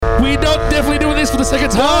We're not definitely doing this for the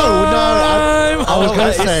second time. I was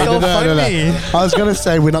going to say, no. I was going to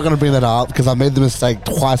say we're not going to bring that up because I made the mistake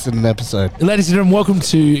twice in an episode. Ladies and gentlemen, welcome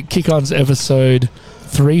to Kick-On's episode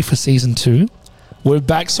 3 for season 2. We're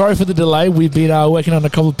back. Sorry for the delay. We've been working on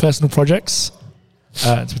a couple of personal projects.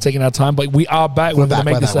 It's been taking our time, but we are back. We're going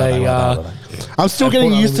to make this I'm still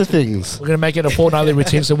getting used to things. We're going to make it a fortnightly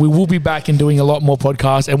routine, so we will be back and doing a lot more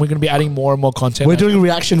podcasts, and we're going to be adding more and more content. We're doing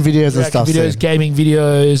reaction videos and stuff. Videos, gaming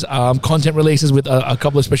videos, content releases with a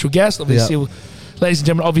couple of special guests. Obviously, ladies and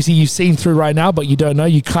gentlemen, obviously you've seen through right now, but you don't know.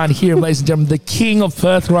 You can't hear him, ladies and gentlemen. The king of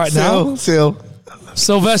Perth right now.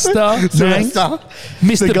 Sylvester Nang.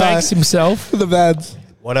 Mr. Banks himself. The bands.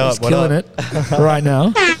 What up? He's killing it right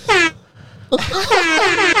now. There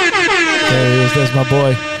he is. There's my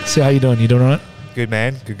boy. See how you doing? You doing all right? Good,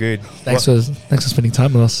 man. Good. Thanks for spending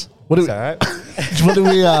time with us. What do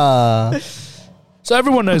we So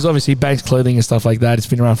everyone knows, obviously, Banks Clothing and stuff like that. It's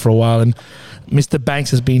been around for a while, and Mr.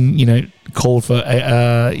 Banks has been, called for,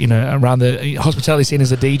 around the hospitality scene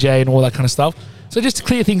as a DJ and all that kind of stuff. So just to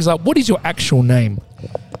clear things up, what is your actual name?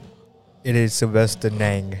 It is Sylvester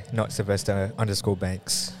Nang, not Sylvester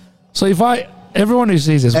 _Banks. So everyone who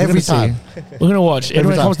sees this, we're going to watch.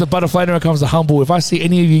 Everyone comes to Butterfly, everyone comes to Humble. If I see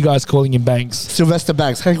any of you guys calling him Banks. Sylvester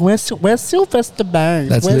Banks. Hey, where's Sylvester Banks?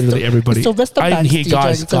 That's literally everybody. Sylvester I didn't Banks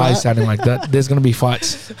hear guys sounding like that. There's going to be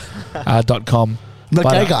fights. .com. The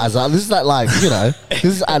gay guys are. This is this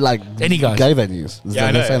is at any guys. Gay venues. Yeah,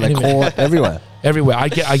 I know. They call it everywhere. Everywhere. I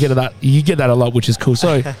get that. You get that a lot, which is cool.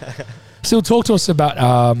 So, still talk to us about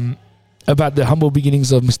the humble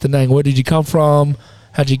beginnings of Mr. Nang. Where did you come from?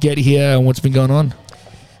 How'd you get here, and what's been going on?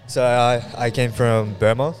 So I came from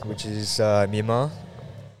Burma, which is Myanmar,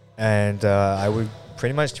 and I would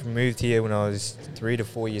pretty much moved here when I was 3 to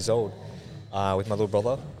 4 years old with my little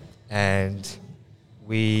brother, and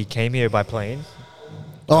we came here by plane.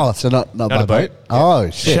 Oh, so not by boat? Yeah. Oh,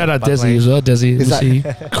 shit. Shout out Desi as well. Desi. Is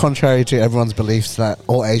that contrary to everyone's beliefs that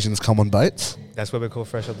all Asians come on boats? That's what we call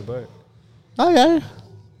fresh off the boat. Oh, yeah.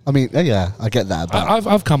 I mean, yeah, I get that. But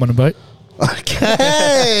I've come on a boat.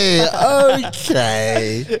 Okay.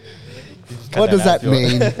 What does that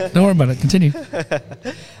mean? Don't worry about it. Continue.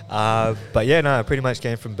 But yeah, no, I pretty much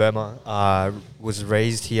came from Burma. Was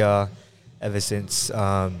raised here ever since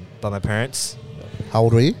by my parents. How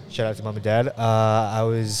old were you? Shout out to mum and dad. I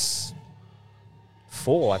was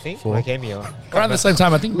 4, I think, when I came here. Around the same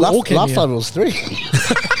time, I think we all came last here. time it was 3.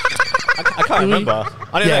 I can't remember.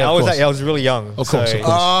 I don't know. I was really young. Of course.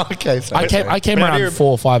 Oh, okay. I came around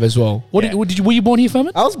 4 or 5 as well. Were you born here,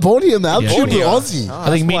 Furman? I was born here, man. I'm Yeah. truly Aussie. I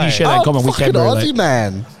think me and you share that in common. We came fucking very Aussie, late.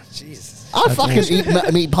 man. Jesus. I fucking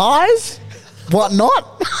eat pies. What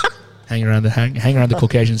not? Hang around the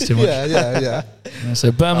Caucasians too much. Yeah.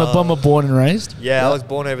 So Burma, born and raised. Yeah, I was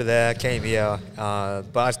born over there, came here,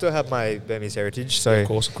 but I still have my Burmese heritage. So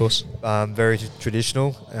Of course. very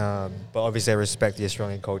traditional, but obviously I respect the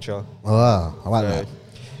Australian culture. Oh, wow. I like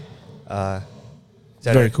that.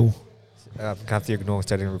 Very cool. I have to ignore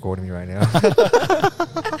starting recording me right now.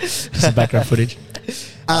 Some background footage.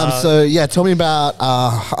 So yeah, tell me about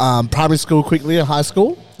primary school quickly and high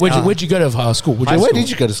school. Where'd you go to school? Where did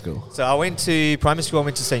you go to school? So I went to primary school. I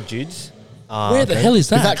went to St. Jude's. Where the hell is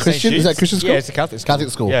that? Is that Christian? Is that Christian school? Yeah, it's a Catholic school. Catholic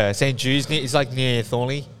school. Yeah, St. Jude's. It's like near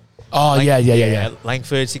Thornley. Oh, yeah.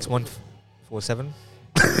 Langford 6147.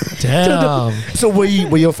 Damn. So were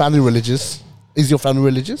your family religious? Is your family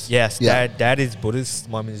religious? Yes, Yeah. Dad is Buddhist,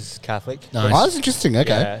 Mum is Catholic. Nice. Oh, that's interesting. Okay.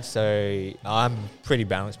 Yeah, so I'm pretty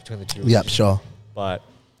balanced between the two. Yep, sure. But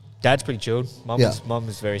Dad's pretty chilled. Mum Yeah.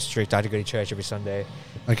 is very strict. I had to go to church every Sunday.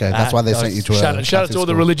 Okay, that's why they sent you to a Shout out to all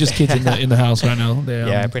the school. religious kids in the house right now.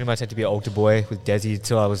 Yeah, I pretty much had to be an altar boy with Desi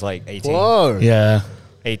until I was like 18. Whoa. Yeah.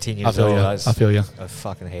 18 I years feel old. you. I feel you. I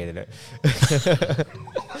fucking hated it.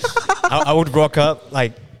 I would rock up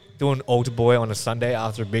like doing altar boy on a Sunday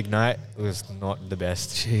after a big night. It was not the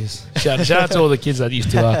best. Jeez. Shout out to all the kids that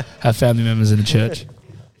used to have family members in the church.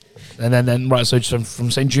 And then right, so just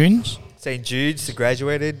from St. Jude's? St. Jude's,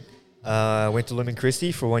 graduated. Went to Lumen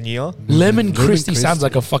Christi for 1 year. Lemon Christie sounds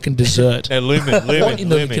like a fucking dessert. No, Lumen.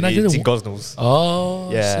 Can I get It's a- in Gosnells.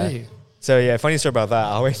 Oh, Yeah. I see. So yeah, funny story about that.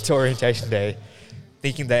 I went to orientation day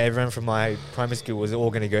thinking that everyone from my primary school was all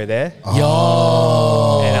going to go there.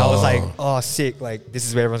 Yo. And I was like, oh, sick. Like, this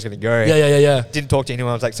is where everyone's going to go. Yeah. Didn't talk to anyone.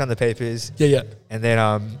 I was like, sign the papers. Yeah. And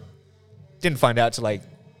then didn't find out till like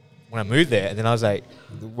when I moved there, and then I was like,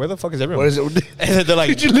 where the fuck is everyone? Where is it? And they're like,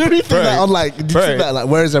 did you literally think that on like? Did you think that like,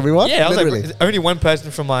 where is everyone? Yeah, I was literally. like, only one person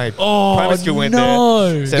from my primary school went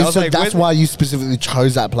there. So, that's why you specifically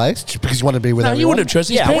chose that place, just because you want to be with everyone. You would have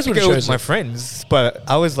chosen. I wanted to go with my friends, but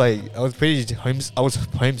I was pretty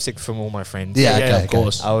homesick from all my friends. Yeah, of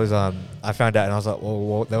course. I found out and I was like,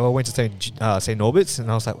 well, they all went to St. Norbert's,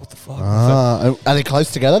 and I was like, what the fuck? Are they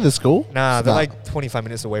close together, the school? Nah, they're like 25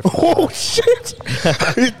 minutes away from Oh, shit.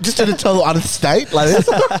 Just in a total other state like this.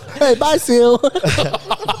 Hey, bye, Seal.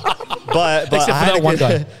 but Except for that one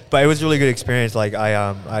guy. But it was a really good experience. Like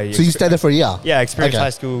I So you stayed there for a year? Yeah, I experienced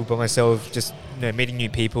high school by myself, just meeting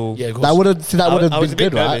new people. Yeah, that would have been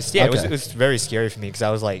good, nervous. right? Yeah, it was very scary for me because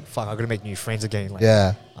I was like, fuck, I got to make new friends again. Like,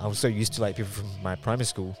 yeah. I was so used to like people from my primary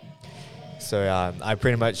school. So I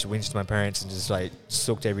pretty much went to my parents and just like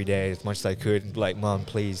soaked every day as much as I could. And, like, Mom,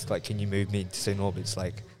 please, like, can you move me to St. Norbert's?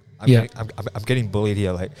 Like, I'm getting bullied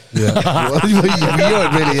here. Like, yeah, you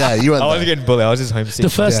weren't really. Yeah, you weren't. I wasn't getting bullied. I was just homesick. The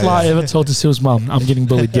first lie I ever told to Sil's mum, I'm getting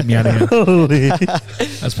bullied. Get me out of here.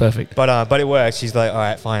 That's perfect. But it worked. She's like, all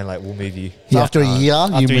right, fine. Like, we'll move you. So after a year,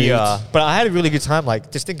 you moved. But I had a really good time.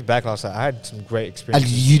 Like, just thinking back, I was like, I had some great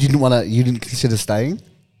experiences. And you didn't consider staying?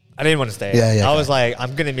 I didn't want to stay. Yeah. I was like,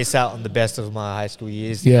 I'm gonna miss out on the best of my high school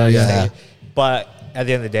years. Yeah. But at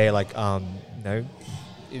the end of the day, like, no,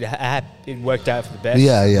 it worked out for the best.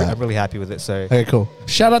 Yeah. I'm really happy with it. So okay, cool.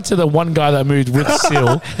 Shout out to the one guy that moved with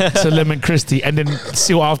Sil to Lemon Christie, and then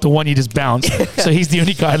Sil after 1 year just bounced. So he's the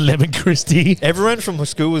only guy in Lemon Christie. Everyone from my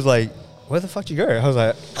school was like, where the fuck did you go? I was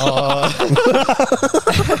like,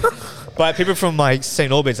 But people from like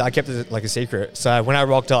St. Albans, I kept it like a secret. So when I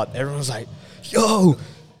rocked up, everyone was like, yo,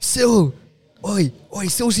 Sil, oi,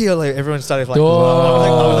 Sil's here. Like, everyone started like, I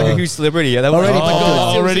was like a huge celebrity. They were already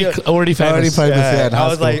famous. Already famous. Yeah, I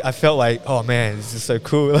was like, I felt like, oh man, this is so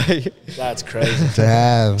cool. Like, that's crazy.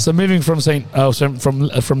 Damn. So moving from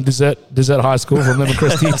from Desert High School, from Lemon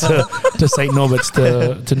Christie to St. Norbert's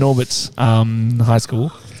to Norbert's High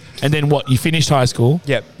School. And then what? You finished high school.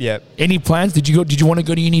 Yep. Any plans? Did you want to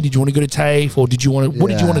go to uni? Did you want to go to TAFE, or did you want to? What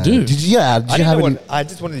did you want to do? Did you have any? I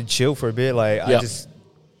just wanted to chill for a bit. Like, I just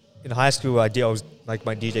in high school, I was like,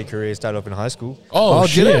 my DJ career started off in high school. Oh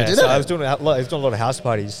shit! Did it? I was doing a lot of house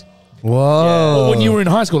parties. Whoa! Well, when you were in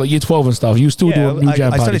high school, like year 12 and stuff, you were still doing new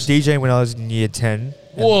jam parties. I started DJing when I was in year 10.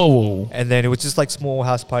 Whoa! And then it was just like small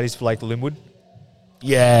house parties for like Linwood.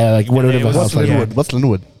 Yeah, like whatever. What's Linwood? What's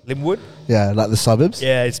Linwood? Linwood? Yeah, like the suburbs?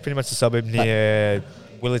 Yeah, it's pretty much the suburb near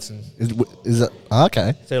Willetton. Is it? Oh,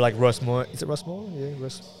 okay. So like Rossmore. Is it Rossmore? Yeah,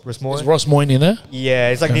 Rossmore. Is Rossmore in there? Yeah,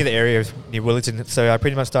 it's like near the area near Willetton. So I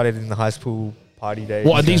pretty much started in the high school party days.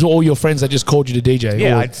 What, and these were all your friends that just called you to DJ?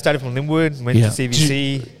 Yeah, I started from Linwood, went to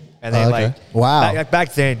CVC, and then like, wow.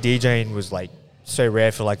 Back then DJing was like so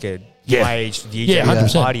rare for like a my age DJ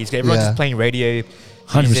 100%. parties. Everyone's just playing radio.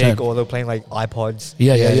 100%. Music, or they were playing like iPods.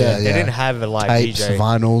 Yeah. They didn't have a live tapes, DJ.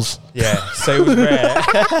 Vinyls. Yeah, so it was rare.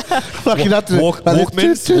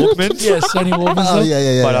 Walkmans. Yeah, Sony Walkmans. Oh,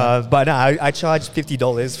 yeah. But no, I charged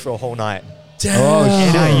 $50 for a whole night.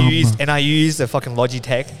 Damn. And I used a fucking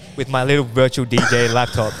Logitech with my little virtual DJ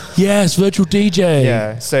laptop. Yes, virtual DJ.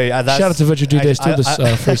 Yeah, so shout out to virtual DJ. Still this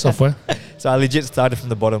free software. So I legit started from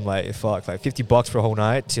the bottom, like $50 for a whole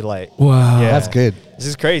night to like. Wow, that's good. This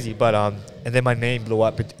is crazy, but and then my name blew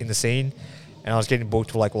up in the scene, and I was getting booked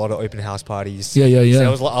for like a lot of open house parties. Yeah.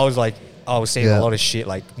 So I was seeing a lot of shit,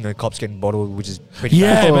 like, you know, cops getting bottled, which is pretty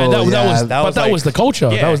bad. Yeah, man, that was the culture.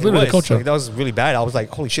 Yeah, that was literally the culture. Like, that was really bad. I was like,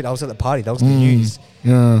 holy shit, I was at the party. That was the news.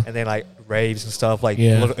 Yeah. And then like raves and stuff, like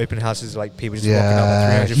a lot of open houses, like people just walking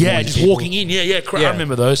up with 300 just people. walking in. Yeah. I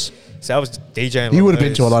remember those. So I was DJing. You would have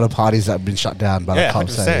been to a lot of parties that have been shut down by the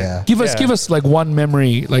cops. Give us like one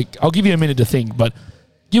memory. Like, I'll give you a minute to think, but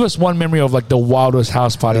give us one memory of like the wildest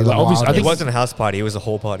house party. Like, obviously, I think it wasn't a house party; it was a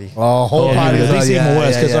hall party. Oh, hall party! These even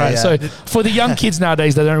worse. So for the young kids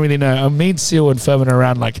nowadays that don't really know, me and Seal and Furman are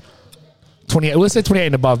around like 28. Let's say 28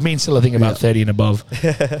 and above. Me and Seal, I think about 30 and above.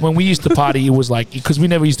 When we used to party, it was like, because we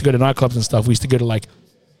never used to go to nightclubs and stuff. We used to go to like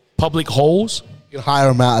public halls. You can hire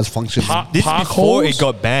them out as functions. This park before halls? it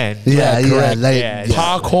got banned.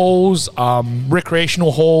 Park halls,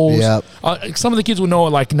 recreational halls. Yep. Some of the kids will know,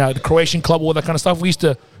 like, the Croatian club, all that kind of stuff. We used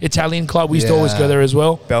to, Italian club, we used to always go there as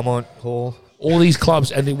well. Belmont Hall. All these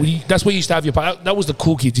clubs, and that's where you used to have your party. That was the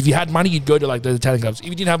cool kids. If you had money, you'd go to like the Italian clubs. If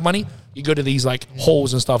you didn't have money, you'd go to these like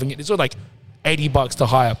halls and stuff. And it's like $80 to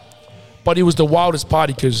hire. But it was the wildest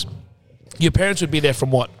party because your parents would be there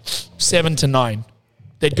from 7 to 9.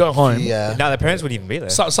 They'd go home. Yeah. No, their parents wouldn't even be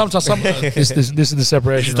there. Sometimes this is the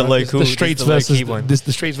separation. This is the local. The streets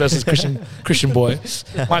versus Christian boy.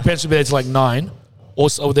 My parents would be there till like 9.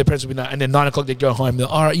 Also, their parents would be like, and then 9 o'clock they'd go home. They're,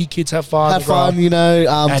 all right, you kids have fun. Have fun, you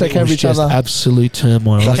know, take care of each other. Absolute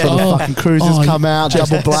turmoil. That's when the fucking cruisers come out,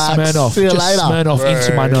 double blacks. Smirnoff. See you later. Smirnoff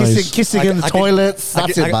into my nose. Kissing in the toilets.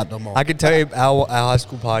 That's it, but no more. I can tell you our high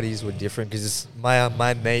school parties were different because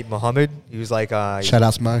my mate Mohammed, he was like shout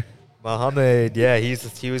out Mo. Mohammed, yeah, he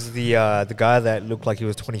was the guy that looked like he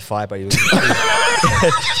was 25, but he was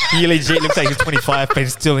he legit looks like he was 25, but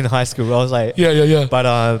he's still in high school. I was like, yeah.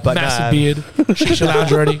 But massive beard, shisha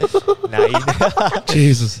lounge already.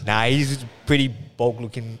 Jesus. Nah, he's a pretty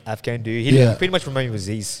bulk-looking Afghan dude. He pretty much reminded me of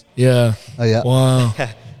Aziz. Yeah. Oh yeah.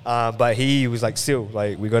 Wow. But he was like, still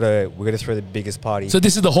like we gotta throw the biggest party. So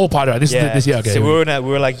this is the whole party, right? This is okay. So we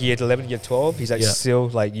were like year 11, year 12. He's like, still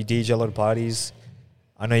like you DJ a lot of parties.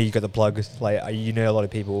 I know you got the plug. Like you know a lot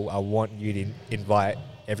of people. I want you to invite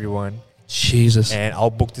everyone. Jesus. And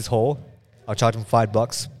I'll book this hall. I'll charge them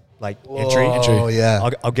 $5, like entry. Oh yeah.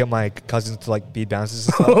 I'll get my cousins to like be bouncers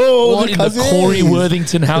and stuff. What in the Corey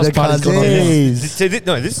Worthington house party's going on here? This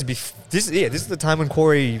is the time when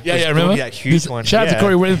Corey remember that huge one. Shout out to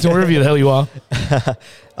Corey Worthington, wherever the hell you are.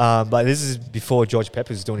 But this is before George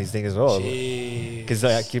Pepper's doing his thing as well. Because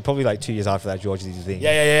probably like 2 years after that, George did his thing.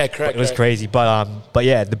 Yeah, correct. It was crazy. But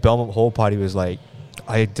yeah, the Belmont Hall party was like,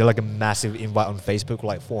 I did like a massive invite on Facebook with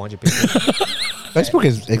like 400 people. Facebook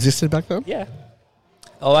has existed back then? Yeah.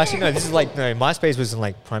 Oh, actually, no. This is like MySpace was in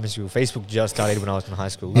like primary school. Facebook just started when I was in high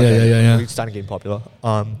school. Yeah. We started getting popular.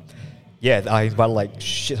 Yeah, I invited like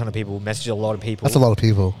shit ton of people, messaged a lot of people. That's a lot of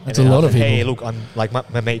people. That's a lot of people. Hey, look, I'm like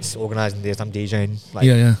my mate's organising this. I'm DJing. Like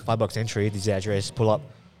 $5 entry. This is the address. Pull up.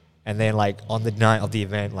 And then like on the night of the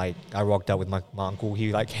event, like I rocked up with my uncle.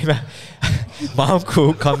 He like came out. My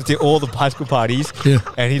uncle comes to all the high school parties,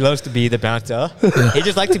 and he loves to be the bouncer. He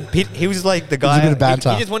just liked to. He was like the guy. He's a bit of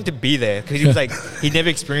banter. He just wanted to be there because he was like he never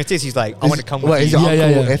experienced this. He's like, I want to come with you. Is your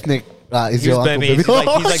uncle ethnic? Is your uncle Burmese. He's like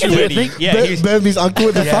ethnic? Burmese uncle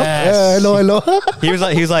with the fuck? Hello. He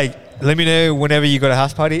was like, let me know whenever you got a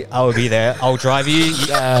house party. I will be there. I'll drive you.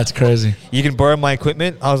 That's crazy. You can borrow my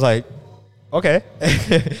equipment. I was like, okay.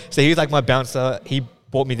 So he was like my bouncer. He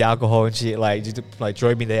bought me the alcohol and shit. Like, just like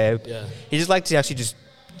drove me there. Yeah. He just liked to actually just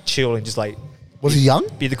chill and just like. Was he young?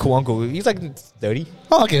 Be the cool uncle. He's like 30.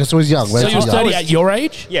 Oh, okay. So he's young. So you were 30 at your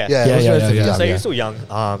age? Yeah. So he was still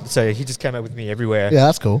young. So he just came out with me everywhere. Yeah,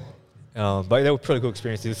 that's cool. But that was a pretty cool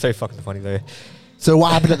experience. It was so fucking funny though. So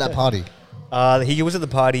what happened at that party? He was at the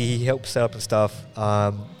party. He helped set up and stuff.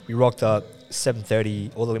 We rocked up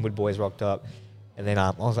 7:30. All the Linwood boys rocked up. And then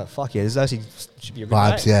I was like, fuck yeah, this actually should be a good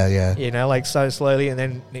vibes, night. yeah. You know, like so slowly. And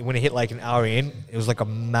then when it hit like an hour in, it was like a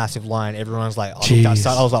massive line. Everyone's like, I looked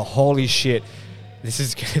outside. I was like, holy shit, this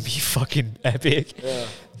is going to be fucking epic. Yeah.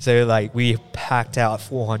 So like we packed out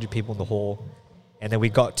 400 people in the hall. And then we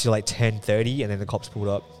got to like 10:30 and then the cops pulled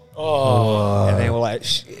up. Oh. And they were like,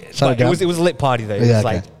 shit. Like, it was a lit party though.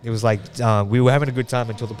 It was like we were having a good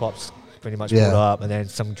time until the pops pretty much pulled up. And then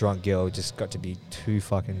some drunk girl just got to be too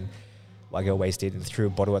fucking... I got wasted and threw a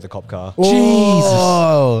bottle at the cop car.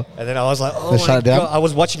 Jesus. And then I was like, oh my God. I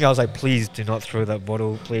was watching. I was like, please do not throw that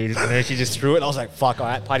bottle, please. And then she just threw it. And I was like, fuck, all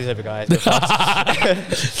right, party's over, guys.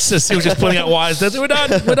 So she was just pulling out wires. We're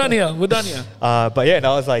done here. But yeah, that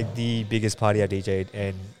was like the biggest party I DJ'd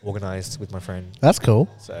and organized with my friend. That's cool.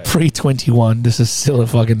 So Pre-21. This is still a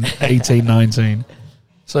fucking 18, 19.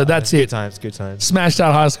 So that's it. Good times. Smashed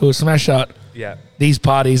out high school, smashed out these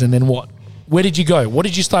parties, and then what? Where did you go? What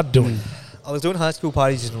did you start doing? I was doing high school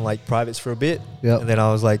parties in like privates for a bit. And then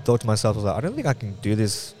I was like, thought to myself, I was like, I don't think I can do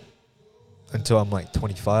this until I'm like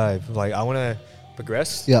 25. Like, I want to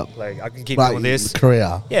progress. Like, I can keep doing this.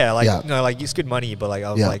 Career. Yeah, like, you know, like it's good money, but like,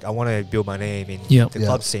 I was like, I want to build my name in the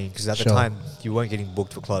club scene. Because at the time, you weren't getting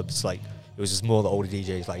booked for clubs. Like, it was just more the older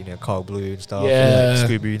DJs, like, you know, Carl Blue and stuff. Yeah. Like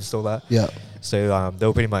Scooby and all that. Yeah. So they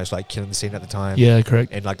were pretty much like killing the scene at the time. Yeah,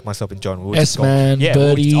 correct. And like myself and John, we were S-Man,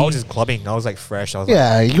 Birdie. I was just clubbing. I was like fresh. I was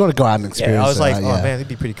you got to go out and experience. I was like, oh man, it'd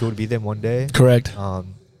be pretty cool to be them one day. Correct.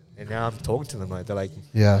 And now I'm talking to them. Like they're like,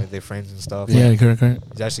 you know, they're friends and stuff. Yeah, like, correct.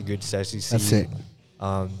 It's actually good to actually see. That's it.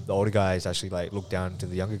 The older guys actually like look down to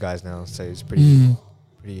the younger guys now. So it's pretty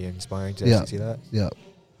inspiring to actually see that. Yeah.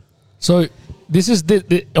 So this is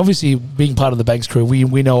obviously being part of the Banks crew.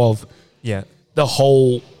 We know of the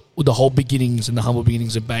whole beginnings and the humble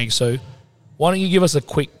beginnings of Banks. So why don't you give us a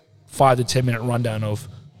quick 5 to 10 minute rundown of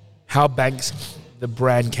how Banks, the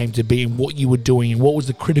brand, came to be and what you were doing and what was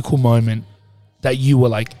the critical moment that you were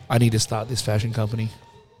like, I need to start this fashion company?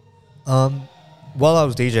 While I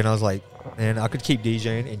was DJing, I was like, man, I could keep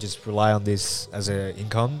DJing and just rely on this as an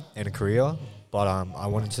income and a career. But I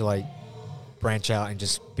wanted to like branch out and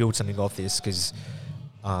just build something off this because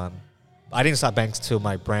I didn't start Banks till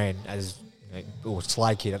my brand as or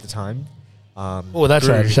Sly Kid at the time. Oh, that's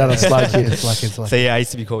right. Shout out Sly Kid. So yeah, I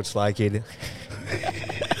used to be called Sly Kid.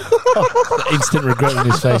 The instant regret in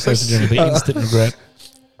his face, ladies and gentlemen. The instant regret.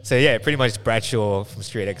 So yeah, pretty much Bradshaw from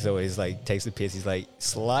Street X always like takes the piss. He's like,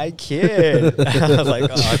 Sly Kid. I was like,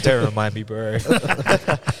 oh, don't remind me, bro.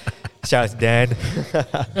 Shout out to Dan.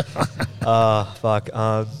 Fuck.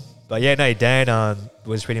 But yeah, no, Dan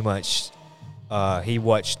was pretty much he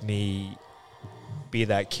watched me be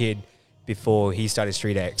that kid before he started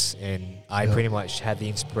Street X, and I pretty much had the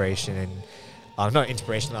inspiration and not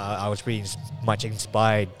inspiration. I was pretty much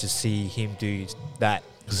inspired to see him do that.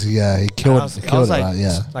 Yeah, he killed it. Like,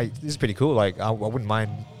 Yeah, like this is pretty cool. Like I wouldn't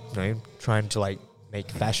mind, trying to like make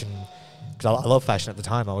fashion, because I love fashion at the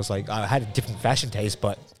time. I was like, I had a different fashion taste,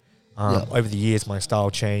 but over the years my style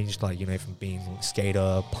changed. Like from being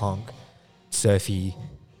skater, punk, surfy,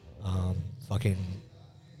 fucking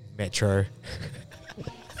metro.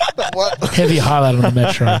 What? Heavy highlight on the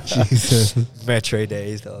metro. Jesus. Metro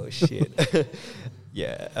days. Oh shit.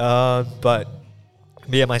 Yeah. But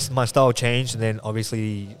yeah, my style changed, and then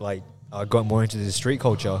obviously like I got more into the street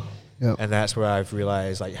culture, and that's where I've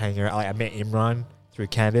realized like hanging around. Like I met Imran through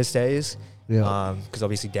Canvas days, because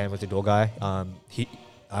obviously Dan was the door guy.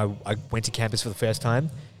 I went to campus for the first time.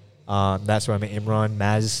 That's where I met Imran,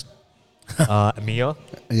 Maz, Amir.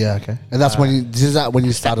 Yeah, okay. And that's when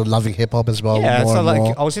you started loving hip hop as well? Yeah, more so and like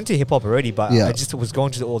more? I was into hip hop already, but I just was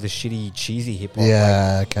going to all the shitty, cheesy hip hop.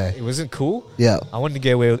 Yeah, like, okay. It wasn't cool. Yeah. I wanted to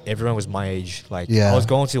go where everyone was my age. Like I was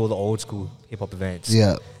going to all the old school hip hop events.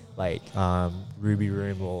 Yeah. Like Ruby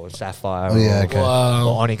Room or Sapphire Wow.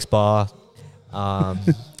 or Onyx Bar.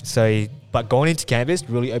 But going into Campus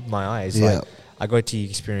really opened my eyes. Yeah. Like I got to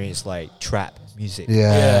experience like trap music.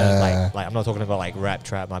 Yeah. Like I'm not talking about like rap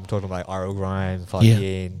trap. I'm talking about RL Grime,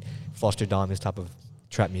 fucking Foster Diamonds type of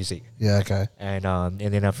trap music. Yeah, okay. And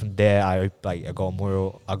then from there I got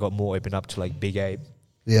more open up to like Big Ape.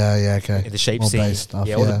 Yeah, okay. In the shape more scene. bass stuff,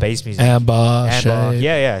 all the bass music. Amber. Shape.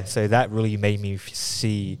 Yeah. So that really made me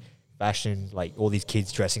see fashion, like all these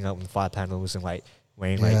kids dressing up in 5 panels and like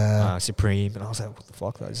wearing like Supreme, and I was like, what the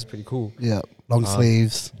fuck? This is pretty cool. Yeah, long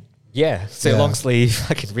sleeves. Yeah, so long sleeve,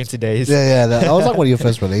 fucking winter days. Yeah. That was like one of your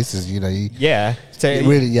first releases, So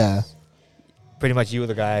really, pretty much you were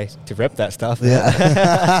the guy to rep that stuff. Yeah.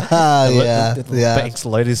 The Banks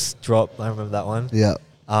Lotus drop, I remember that one. Yeah.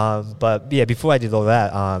 But yeah, before I did all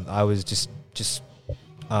that, I was just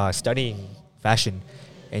studying fashion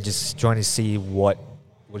and just trying to see what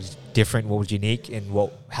was different, what was unique, and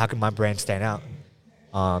how can my brand stand out.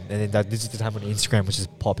 And then this is the time when Instagram was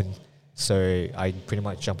just popping. So I pretty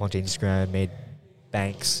much jumped onto Instagram, made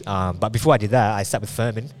Banks. But before I did that, I sat with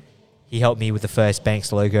Furman. He helped me with the first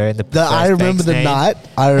Banks logo and the first I remember Banks the name. night.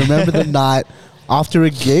 I remember the night after a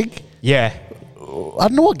gig. Yeah. I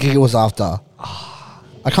don't know what gig it was after.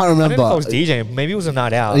 I can't remember. I don't know if I was DJing. Maybe it was a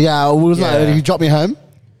night out. Yeah, it was like he dropped me home.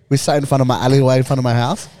 We sat in front of my alleyway in front of my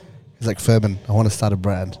house. He's like, Furman, I want to start a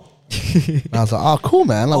brand. And I was like, oh, cool,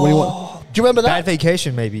 man. Like, what do you want? Do you remember that? Bad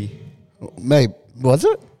Vacation, maybe. Maybe. Was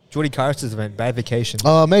it? Geordie Carter's event, Bad Vacation.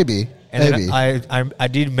 Oh, maybe. And maybe. then I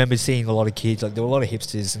did remember seeing a lot of kids, like there were a lot of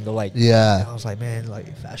hipsters, and they're like, yeah. I was like, man,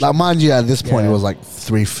 like fashion. Like, mind you, at this point, it was like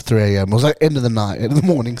 3 a.m. It was like end of the night, end of the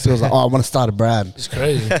morning. So it was like, oh, I want to start a brand. It's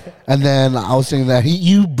crazy. And then I was thinking that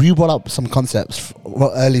you brought up some concepts,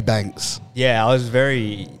 early Banks. Yeah, I was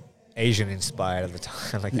very Asian inspired at the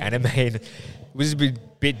time, like anime. And it was a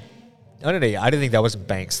bit. I don't know. I didn't think that wasn't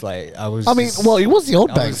Banks. Like I was. I mean, well, it was the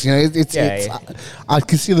old Banks. It's. I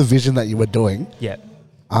can see the vision that you were doing. Yeah.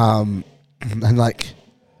 And like,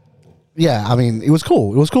 yeah, I mean, it was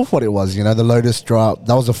cool. It was cool for what it was. The Lotus drop.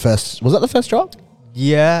 That was the first. Was that the first drop?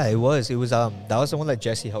 Yeah, it was. It was. That was the one that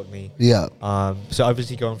Jesse helped me. Yeah. So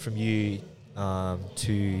obviously going from you.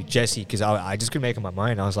 To Jesse, because I just couldn't make up my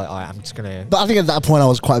mind. I was like, I'm just gonna. But I think at that point I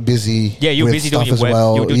was quite busy. Yeah, you were busy doing your web.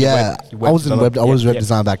 Well. You were doing your web I was in web. I was web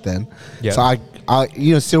design back then. Yeah. So I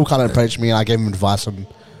still kind of approached me, and I gave him advice on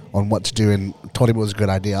what to do, and told him it was a good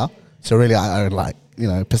idea. So really, I own like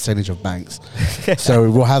percentage of Banks.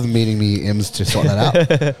 So we'll have a meeting, me Ims, to sort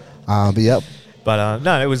that out. But yep. But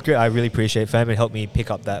no, it was good. I really appreciate Furman helped me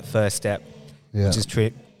pick up that first step, which is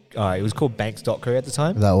it was called Banks.co at the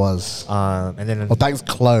time. That was. And then Banks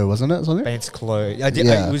Clo, wasn't it? Something? Banks Clo. I did.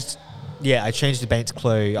 Yeah. I changed to Banks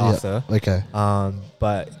Clo after. Okay.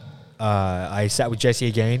 But I sat with Jesse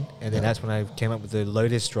again, and then that's when I came up with the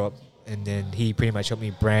Lotus drop, and then he pretty much helped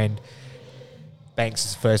me brand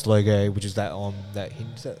Banks' first logo, which is that that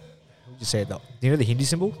Hindi. How would you say it? Do you know the Hindi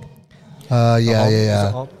symbol? Yeah.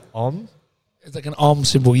 It's like an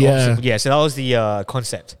symbol. Yeah. Yeah. So that was the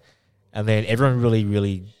concept. And then everyone really,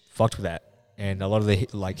 really fucked with that. And a lot of the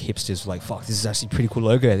like hipsters were like, "Fuck, this is actually a pretty cool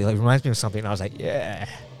logo." They like reminds me of something. And I was like, "Yeah."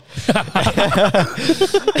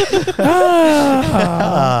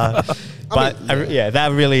 But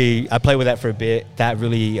that really, I played with that for a bit. That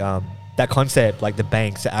really, that concept, like the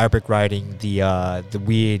banks, the Arabic writing, the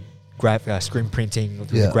weird screen printing,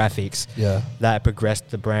 the graphics, that progressed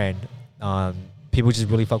the brand. People just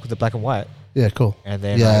really fuck with the black and white. Yeah, cool. And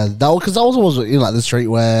then because that was always like the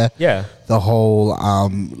streetwear. Yeah, the whole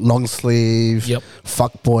long sleeve,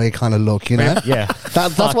 fuckboy kind of look. You know. Yeah,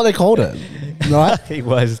 that's what they called it, right? It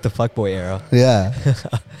was the fuckboy era. Yeah,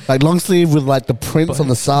 like long sleeve with like the prints on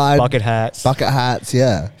the side, bucket hats.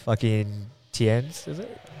 Yeah, fucking TNs, is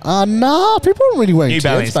it? No, people weren't really wearing New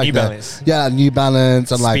TNs back New then. Balance. Yeah, New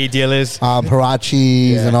Balance and Speed like dealers,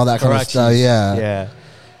 Hirachis and all that kind of stuff. Yeah, yeah.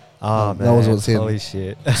 Oh, man. That was what's in. Holy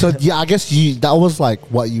shit. So yeah, I guess that was like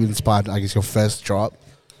what you inspired. I guess your first drop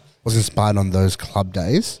was inspired on those club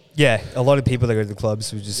days. Yeah, a lot of people that go to the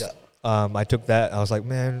clubs were just. I took that. I was like,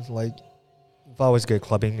 man, like, if I was to go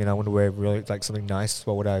clubbing and I want to wear really like something nice,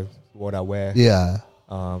 what would I wear? Yeah.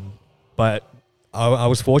 But I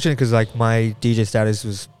was fortunate because like my DJ status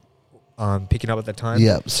was picking up at that time.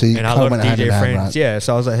 Yeah. So you and I had a lot of DJ friends. Right? Yeah.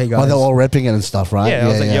 So I was like, hey guys. Oh, they're all repping it and stuff, right? Yeah. I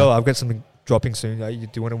was like, yo, I've got something dropping soon. Like, do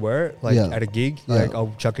you want to wear it? Like at a gig? Like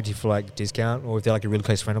I'll chuck it to you for like discount, or if they're like a really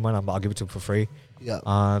close friend of mine, I'll give it to them for free. Yeah.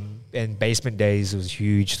 And Basement Days was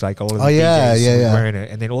huge. Like all of the DJs were wearing it,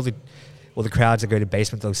 and then all the crowds that go to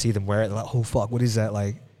Basement, they'll see them wear it. They're like, oh fuck, what is that?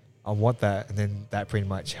 Like, I want that. And then that pretty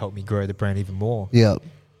much helped me grow the brand even more. Yeah.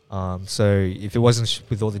 So if it wasn't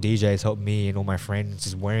with all the DJs helped me and all my friends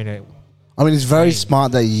just wearing it. I mean, it's very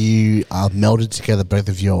smart that you melded together both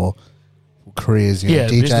of your careers,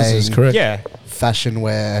 DJing, correct. Fashion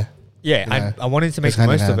wear. Yeah, I wanted to make the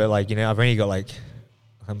most of it. Like, I've only got like,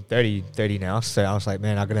 I'm 30 now, so I was like,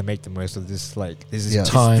 man, I'm gonna make the most of this. Like, this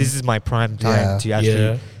is my prime time to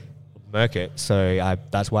actually murk it. So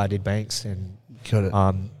that's why I did Banks and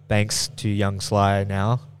Banks to Young Sly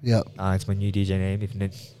now. Yeah, it's my new DJ name. If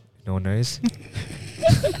no one knows.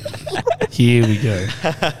 Here we go.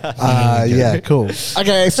 Yeah, cool.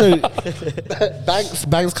 Okay, so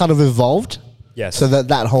Banks kind of evolved. Yes. So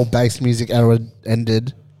that whole bass music era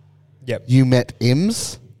ended. Yep. You met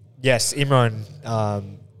Ims. Yes, Imran.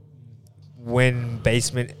 When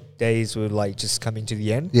Basement Days were like just coming to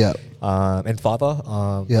the end. Yeah. And Father.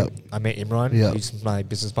 Yeah. I met Imran. Yeah. Who's my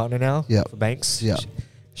business partner now. Yeah. For Banks. Yeah.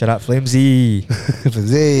 Shout out Flimsy.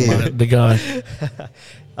 The guy.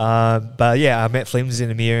 But yeah, I met Flimsy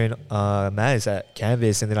and Amir and Maz at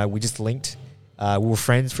Canvas, and then we just linked. We were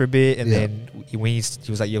friends for a bit, and then he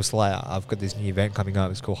was like, "Yo, Sly, I've got this new event coming up.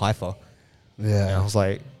 It's called Haifa." Yeah. And I was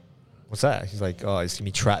like, "What's that?" He's like, "Oh, it's gonna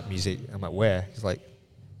be trap music." I'm like, "Where?" He's like,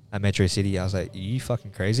 "At Metro City." I was like, "Are you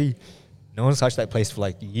fucking crazy? No one's touched that place for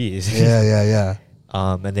like years." Yeah.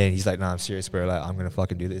 And then he's like, "No, I'm serious, bro. Like, I'm gonna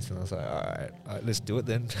fucking do this." And I was like, all right, let's do it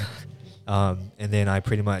then." And then I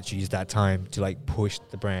pretty much used that time to like push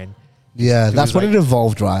the brand. Yeah, that's when it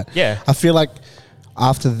evolved, right? Yeah. I feel like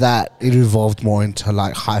after that, it evolved more into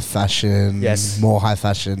like high fashion. Yes. More high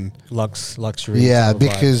fashion. Luxury. Yeah,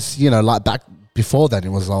 because, like back before then, it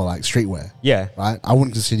was all like streetwear. Yeah. Right? I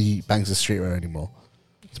wouldn't consider Banks as streetwear anymore.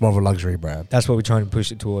 It's more of a luxury brand. That's what we're trying to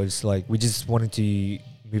push it towards. Like, we just wanted to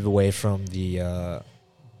move away from the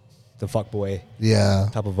fuckboy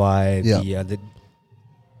type of vibe. Yeah. The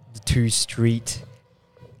too street.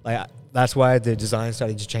 Like, that's why the design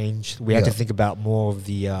started to change. We had to think about more of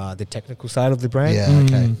the technical side of the brand.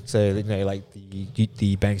 Yeah, okay. So, like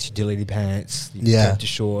the Banks utility pants, the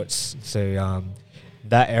shorts. So,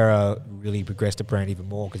 that era really progressed the brand even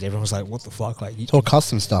more because everyone was like, what the fuck? Like, it's all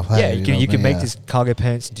custom stuff. Hey, yeah, you can make this cargo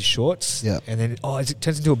pants into shorts. Yeah. And then, it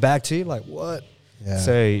turns into a bag too? Like, what? Yeah.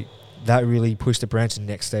 So, that really pushed the brand to the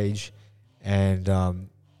next stage. And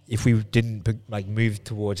if we didn't move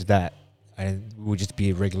towards that, and we would just be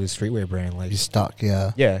a regular streetwear brand. Like, you're stuck,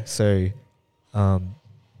 yeah. Yeah, so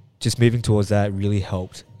just moving towards that really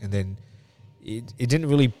helped. And then it didn't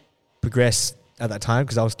really progress at that time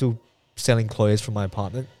because I was still selling clothes from my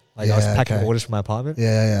apartment. Like, I was packing orders from my apartment.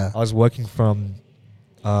 Yeah. I was working from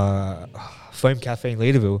Foam Cafe in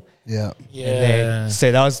Leaderville. Yeah.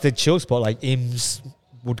 So that was the chill spot. Like, Ims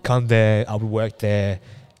would come there. I would work there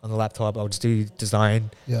on the laptop. I would just do design.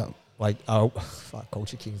 Yeah. Like,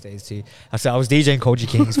 Culture Kings days too. I was DJing Culture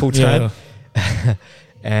Kings full time.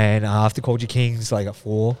 And after Culture Kings, like at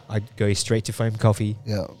 4, I'd go straight to Foam Coffee.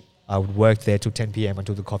 Yeah. I would work there till 10 p.m.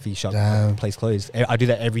 until the coffee shop place closed. I do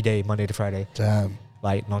that every day, Monday to Friday. Damn.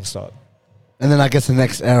 Like, non-stop. And then I guess the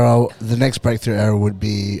next breakthrough era would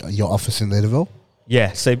be your office in Leaderville.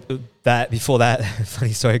 Yeah. So before that,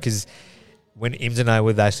 funny story, because when Ims and I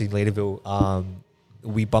were actually in Leaderville,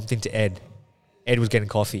 we bumped into Ed. Ed was getting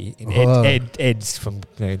coffee. And Ed's from,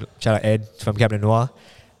 shout out Ed from Cabinet Noir.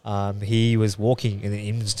 He was walking and then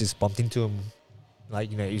Ims just bumped into him.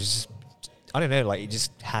 Like, it was just, I don't know, like it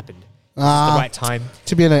just happened. The right time.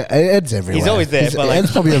 To be honest, Ed's everywhere. He's always there. But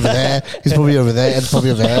Ed's probably over there. He's probably over there. Ed's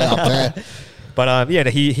probably over there, up there. But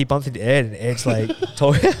he bumped into Ed and Ed's like,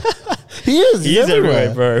 he is. He's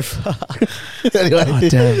everywhere, bro. Anyway.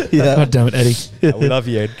 God damn. Yeah. God damn it, Eddie. Yeah, we love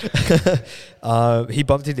you, Ed. He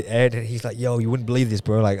bumped into Ed and he's like, yo, you wouldn't believe this,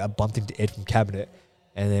 bro. Like, I bumped into Ed from Cabinet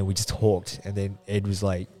and then we just talked. And then Ed was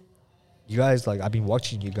like, you guys, like, I've been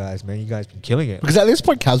watching you guys, man. You guys been killing it. Because at this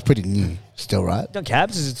point, Cab's pretty new still, right? No,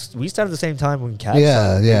 Cabs, we started at the same time when Cabs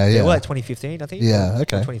started. They were like 2015, I think. Yeah,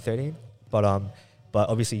 okay. 2013. But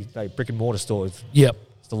obviously, like, brick and mortar stores, Yep.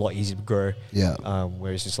 it's a lot easier to grow. Yeah.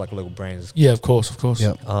 Where it's just like little brands. Yeah, of course.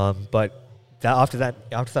 Yep. But after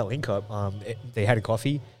that link up, they had a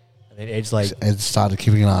coffee, and then Ed's like, Ed started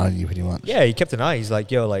keeping an eye on you pretty much. yeah, he kept an eye. He's like,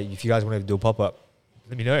 yo, like, if you guys want to do a pop up,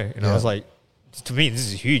 let me know. And I was like, to me, this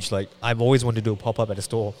is huge. Like, I've always wanted to do a pop up at a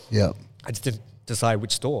store. Yeah. I just didn't decide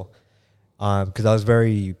which store, because I was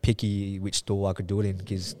very picky which store I could do it in,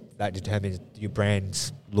 because that determines your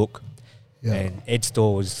brand's look. Yeah. And Ed's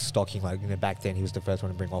store was stocking, like, back then he was the first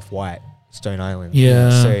one to bring Off-White, Stone Island. Yeah.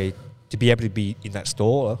 So to be able to be in that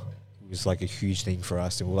store was like a huge thing for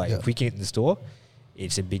us. And we're like, if we can get in the store,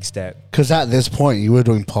 it's a big step. Because at this point, you were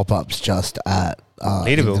doing pop-ups just at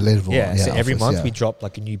Leaderville. Yeah, so every month we dropped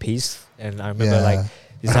like a new piece. And I remember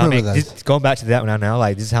this is how I make, going back to that one now,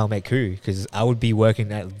 like, this is how I make Koo, because I would be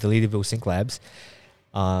working at the Leaderville Sync Labs.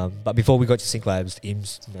 But before we got to Sync Labs,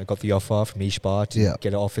 Ims got the offer from Ishbar to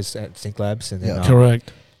get an office at Sync Labs. And then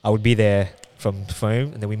correct. I would be there from the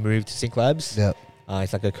phone, and then we moved to Sync Labs. Yeah.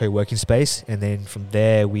 It's like a co-working space. And then from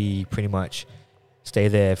there, we pretty much stay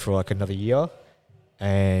there for like another year.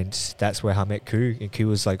 And that's where I met Koo. And Koo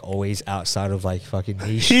was like always outside of like fucking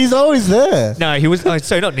niche. He's always there. No, he was,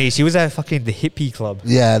 not niche. He was at fucking the hippie club.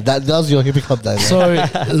 Yeah, that was your hippie club day. So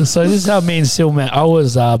this is how me and Sil met. I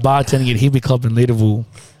was bartending at Hippie Club in Leaderville.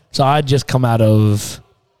 So I just come out of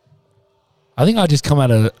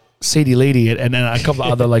CD Leedy and then a couple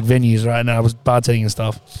of other like venues, right? And I was bartending and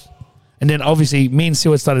stuff. And then obviously me and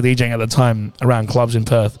Sil had started DJing at the time around clubs in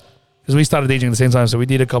Perth. Because we started DJing at the same time, so we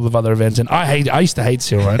did a couple of other events. And I used to hate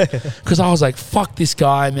Sil, right? Because I was like, fuck this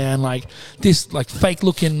guy, man. Like, this, like,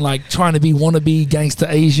 fake-looking, like, trying to be wannabe gangster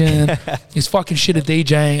Asian. He's fucking shit at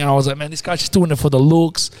DJing. And I was like, man, this guy's just doing it for the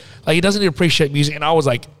looks. Like, he doesn't appreciate music. And I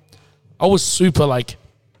was super, like,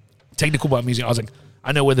 technical about music. I was like,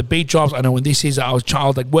 I know where the beat drops. I know when this is. I was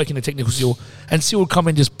child, like, working the technical Sil. And Sil would come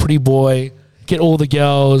in just pretty boy, get all the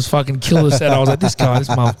girls, fucking kill the set. I was like, this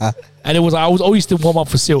mum. And I was always to warm up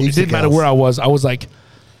for Sil. It didn't matter where I was. I was like,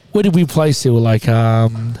 where did we play Sil? Like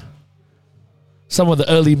some of the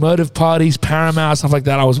early Motive parties, Paramount, stuff like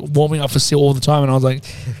that. I was warming up for Sil all the time, and I was like,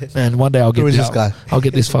 man, one day I'll get this guy. I'll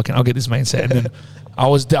get this main set. And then I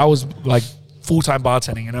was like full-time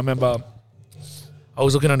bartending, and I remember I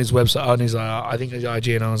was looking on his website, on his I think his IG,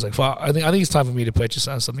 and I was like, I think it's time for me to purchase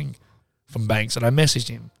something from Banks, and I messaged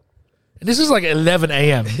him. And this is like 11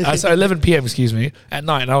 a.m. 11 p.m., excuse me, at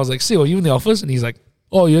night. And I was like, Sil, are you in the office? And he's like,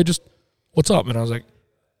 oh, yeah, just, what's up? And I was like,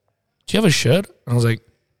 do you have a shirt? And I was like,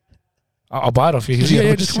 I'll buy it off you. He's like,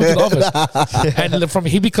 yeah, just come to the office. And from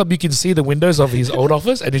Hippie Club, you can see the windows of his old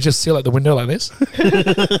office, and it's just Sil at the window like this.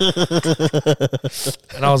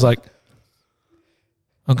 And I was like,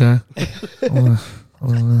 okay.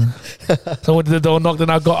 So when the door knocked,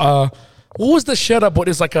 and I got, what was the shirt I bought?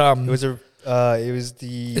 It's like,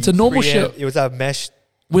 it's a normal shirt. It was a mesh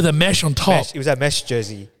with a mesh on top. It was a mesh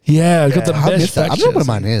jersey. Yeah, I got the mesh. I don't know what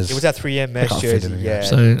mine is. It was a 3M mesh jersey. Yeah.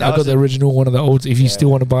 So I got the original, one of the old. If you still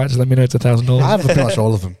want to buy it, just let me know. It's $1,000. I have pretty much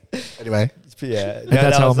all of them. Anyway, yeah, and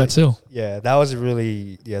that's how I met Sil. Yeah, that was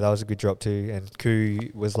a good drop too. And Koo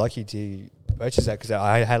was lucky to purchase that because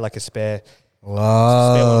I had like a spare.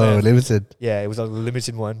 Wow, limited. Yeah, it was a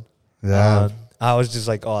limited one. Yeah. I was just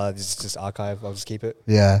like, oh, this is just archive. I'll just keep it.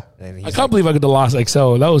 Yeah. And I can't believe I got the last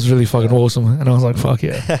XL. That was really fucking awesome. And I was like, fuck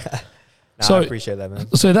yeah. So I appreciate that,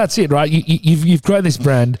 man. So that's it, right? You've grown this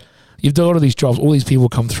brand. You've done all of these jobs. All these people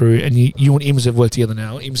come through, and you and Ims have worked together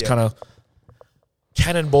now. Ims kind of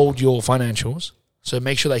cannonballed your financials. So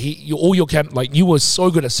make sure that you were so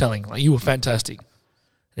good at selling. Like, you were fantastic.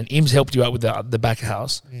 And Ims helped you out with the back of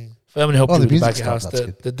house. Furman helped you with the back of house,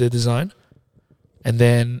 the design. And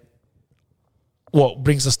then what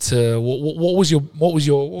brings us to what was your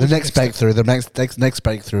the next breakthrough? The next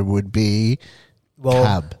breakthrough would be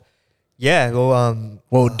Cab. Yeah,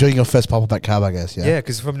 doing your first pop up at Cab, I guess. Yeah,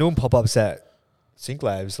 because from doing pop ups at Sync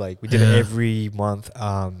Labs. Like we did it every month.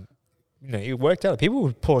 It worked out. People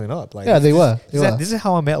were pulling up. Like they were. This is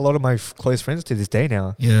how I met a lot of my close friends to this day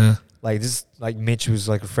now. Yeah. Like this, like Mitch was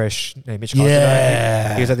like a fresh, Mitch.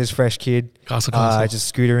 Yeah. He was like this fresh kid, Castle.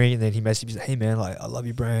 just scootering, and then he messaged me, hey man, like I love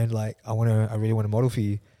your brand, like I really want to model for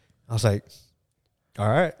you. I was like, all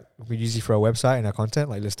right, we use you for our website and our content,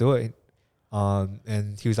 like let's do it.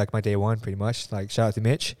 And he was like my day one, pretty much. Like shout out to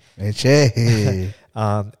Mitch. Mitch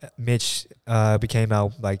Became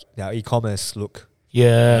our e-commerce look.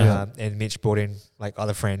 Yeah. And Mitch brought in like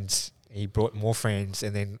other friends. He brought more friends,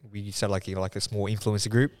 and then we started like a small influencer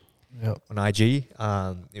group on IG.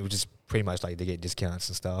 It was just pretty much like to get discounts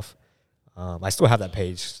and stuff. I still have that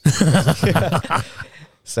page.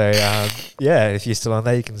 So if you're still on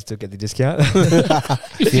there, you can still get the discount.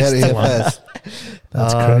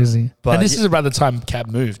 That's crazy. And this is around the time Cab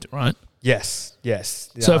moved, right? Yes.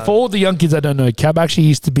 So for all the young kids that don't know, Cab actually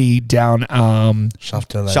used to be down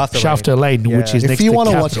Shafter Lane, which is next to If you want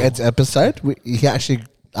to watch Capital. Ed's episode, he actually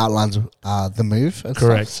outlines the move.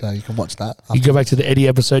 Correct. So you can watch that. You go back to the Eddie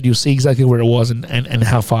episode, you'll see exactly where it was and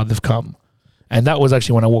how far they've come. And that was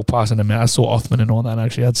actually when I walked past them. I saw Othman and all that. And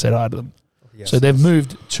actually, I'd said hi to them. Yes. So they've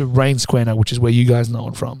moved to Rain Square now, which is where you guys know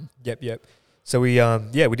it from. Yep. So we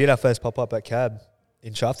did our first pop up at Cab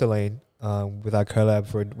in Shafter Lane with our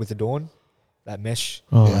collab with the Dawn, that mesh.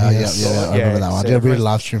 Oh yeah. I remember that one. I did a really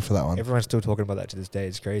live stream for that one. Everyone's still talking about that to this day.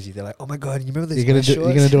 It's crazy. They're like, "Oh my god, you remember this?"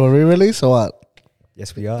 You're gonna do a re-release or what?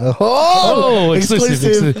 Yes, we are. Oh,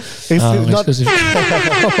 exclusive. Exclusive.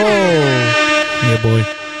 Yeah, boy.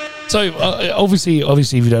 So obviously,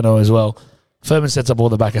 if you don't know as well, Furman sets up all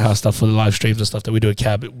the back of house stuff for the live streams and stuff that we do at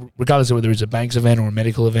Cab, regardless of whether it's a Banks event or a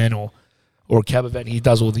medical event or a Cab event. He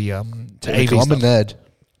does all the AV stuff. I'm a nerd.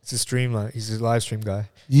 It's a streamer. He's a live stream guy.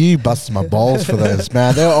 You busted my balls for those,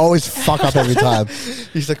 man. They always fuck up every time.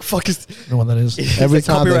 He's like, "Fuck is." I know what that is. Every like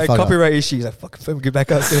time copyright issue. He's like, "Fuck, get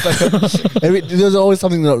back up." There's always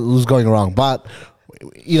something that was going wrong, but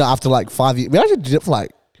after like 5 years, we actually did it for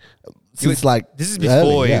this is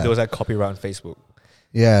before there was like copyright on Facebook.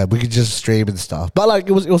 Yeah, we could just stream and stuff, but like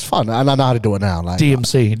it was fun, and I know how to do it now. Like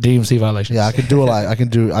DMC violations. Yeah, I can do it. I can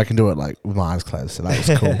do it like with my eyes closed. So that was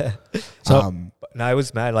cool. So no, it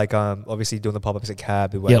was mad. Like obviously doing the pop ups at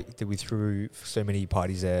Cab, we threw so many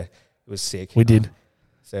parties there. It was sick. We did.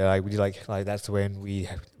 So we did like that's when we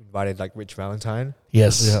invited like Rich Valentine.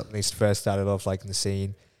 Yes. Yeah. They first started off like in the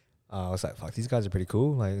scene. I was like, fuck, these guys are pretty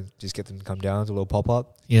cool. Like, just get them to come down to a little pop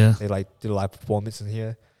up. Yeah. They did a live performance in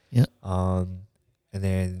here. Yeah. And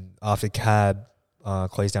then after Cab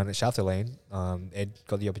closed down at Shafter Lane, Ed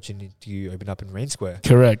got the opportunity to open up in Rain Square.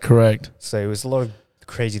 Correct. So it was a lot of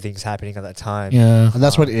crazy things happening at that time. Yeah. And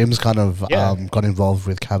that's when Ims kind of got involved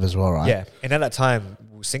with Cab as well, right? Yeah. And at that time,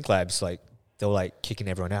 Sync Labs, they were kicking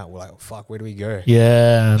everyone out. We're like, oh, fuck, where do we go?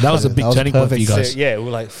 Yeah. That was a big turning point for you guys. So, yeah, we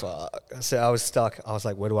were like, fuck. So I was stuck. I was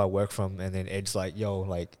like, where do I work from? And then Ed's like, yo,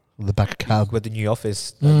 the back of Cab. With the new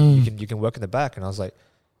office, you can work in the back. And I was like,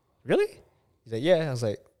 really? He's like, yeah. I was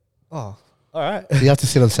like, oh, all right. You have to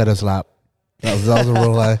sit on Seto's lap. That was a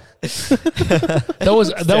real way.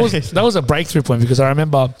 That was a breakthrough point because I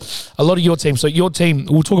remember a lot of your team. So your team,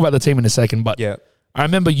 we'll talk about the team in a second, but yeah, I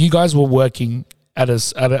remember you guys were working at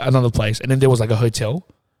another place, and then there was like a hotel.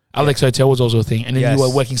 Alex Hotel was also a thing, and then you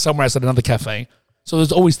were working somewhere else at another cafe. So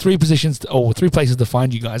there's always three places to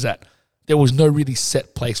find you guys at. There was no really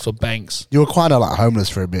set place for Banks. You were kind of homeless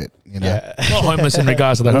for a bit, Yeah. Not homeless in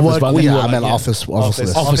regards to the homeless, but I meant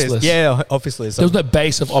officeless. Yeah, officeless. There was no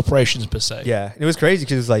base of operations per se. Yeah, it was crazy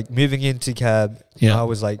because moving into Cab, I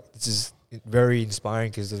was like, this is very inspiring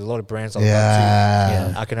because there's a lot of brands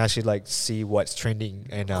I I can actually see what's trending,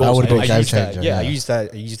 and that would have been a game changer. I used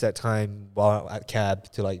that time while at Cab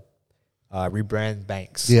to rebrand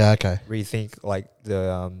Banks. Yeah, okay. Rethink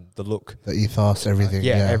the look, the ethos, everything.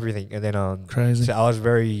 Yeah, everything, and then crazy. So I was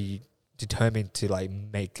very determined to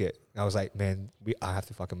make it. I was like, man, I have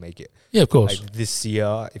to fucking make it. Yeah, of course. This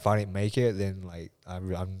year, if I didn't make it, then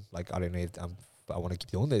I'm I don't know if I want to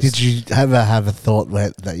keep doing this. Did you ever have a thought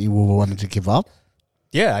that you were wanting to give up?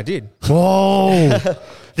 Yeah, I did. Whoa.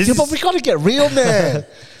 But we got to get real, man.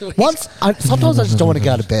 Sometimes I just don't want to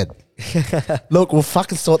go to bed. Look, we'll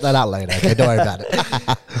fucking sort that out later. Okay, don't worry about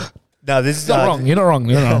it. No, this is not wrong. You're not wrong.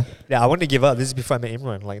 Yeah, I wanted to give up. This is before I met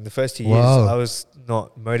Imran. In the first 2 years, I was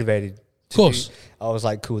not motivated. Of course. I was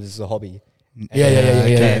like, cool, this is a hobby.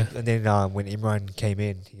 Yeah. And then when Imran came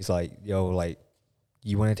in, he's like, yo,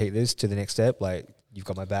 you want to take this to the next step? You've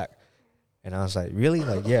got my back. And I was like, really?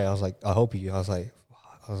 Yeah. I was like, I'll help you. I was like,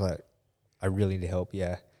 I really need help.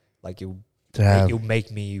 Yeah. It'll make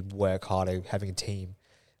me work harder having a team.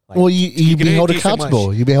 Like, well, you be held only do so accountable.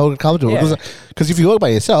 much. You be held accountable Yeah. because if you work by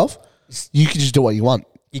yourself, you can just do what you want.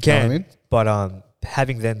 You can, know what I mean? but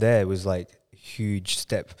having them there was like a huge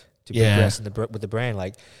step to progress with the brand,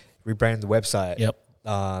 like rebranding the website. Yep.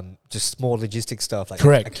 Just small logistic stuff like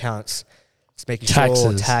Correct. accounts, just making Taxes.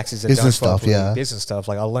 sure taxes are Business done stuff, properly, yeah. business stuff.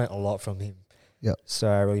 Like I learned a lot from him. Yep. So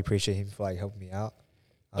I really appreciate him for like helping me out.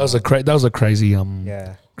 That was a crazy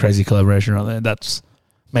crazy collaboration right there. That's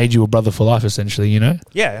made you a brother for life, essentially. You know.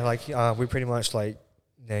 Yeah, like we pretty much like,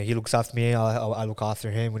 you know, he looks after me. I look after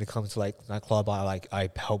him when it comes to like nightclub. I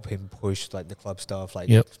help him push like the club stuff. Like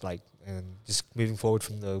and just moving forward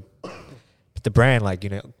from the brand. Like, you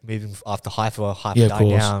know, moving after Hypha died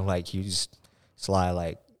down. Like you just Sly,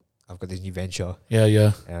 like I've got this new venture.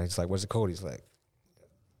 Yeah. And it's like, what's it called? He's like,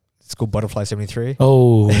 it's called Butterfly 73.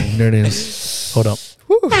 Oh, there it is. Hold up.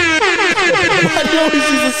 I always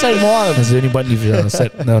use the same one. Is there any button you've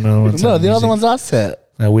set? No, the other ones I set.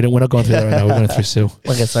 No, we're not going through that right now. We're going through Sil.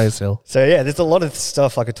 Okay, sorry, Sil. So yeah, there's a lot of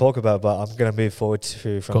stuff I could talk about, but I'm gonna move forward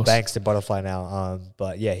from Banks to Butterfly now.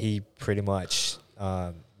 But yeah, he pretty much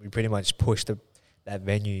we pretty much pushed that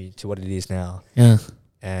venue to what it is now. Yeah.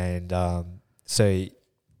 And so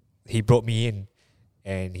he brought me in,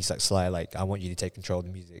 and he's like, Sly, like I want you to take control of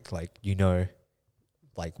the music, like you know,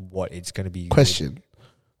 like what it's gonna be. Question: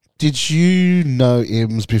 did you know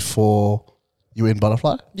Ims before you were in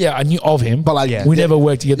Butterfly? Yeah, I knew of him, but like we never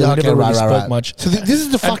worked together. Yeah, We never really spoke much. So this is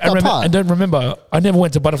the fucked up part. And don't remember, I never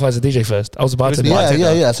went to Butterfly as a DJ first. I was a bartender.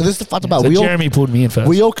 Yeah. So this is the fucked up part. So Jeremy pulled me in first.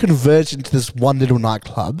 We all converged into this one little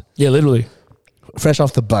nightclub. Yeah, literally. Fresh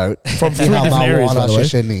off the boat. From 3 different areas, by the way.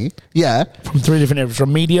 Yeah. From 3 different areas.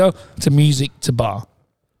 From media to music to bar.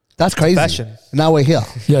 That's crazy. Fashion. Now we're here.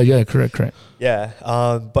 Yeah, correct. Yeah.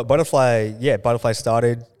 But Butterfly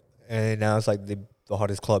started, and now it's like the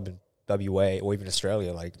hottest club in WA or even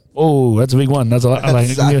Australia. Like, oh, that's a big one. That's a lot. Like,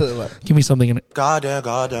 give me something in it. Goddamn.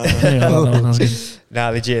 Nah,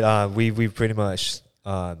 legit. We pretty much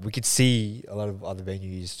we could see a lot of other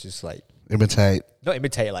venues just like not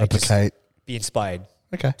imitate, like replicate, just be inspired.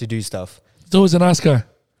 Okay. To do stuff. It's always a nice guy.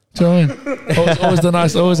 Do you know what I mean? Always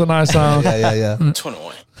a nice. Yeah.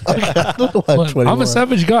 21. I'm a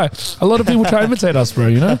savage guy. A lot of people try to imitate us, bro.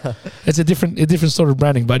 You know, it's a different sort of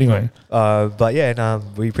branding. But anyway, but yeah,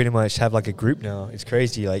 and we pretty much have like a group now. It's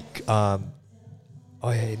crazy. Like,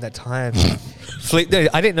 in that time,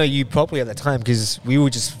 I didn't know you properly at that time because we were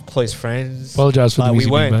just close friends. Apologize for the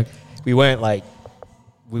music being back. We weren't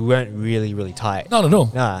really, really tight. Not at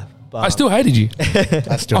all. Nah. I still hated you.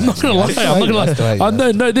 I'm not gonna lie.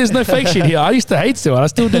 No, there's no fake shit here. I used to hate Sil, and I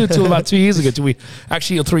still do until about 2 years ago. 3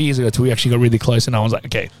 years ago, till we actually got really close, and I was like,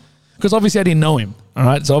 okay, because obviously I didn't know him. All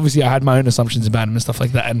right, so obviously I had my own assumptions about him and stuff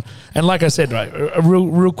like that. And like I said, right, a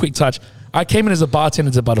real quick touch. I came in as a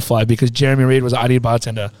bartender to Butterfly because Jeremy Reed was an ideal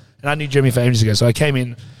bartender, and I knew Jeremy for ages ago. So I came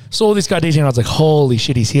in, saw this guy DJing, and I was like, holy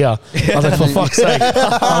shit, he's here. I was like, for fuck's sake.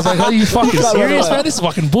 I was like, are you fucking serious, man? This is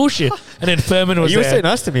fucking bullshit. And then Furman was there. You were so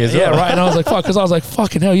nice to me as well. Yeah, right. And I was like, fuck, because I was like,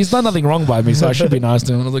 fucking hell, he's done nothing wrong by me, so I should be nice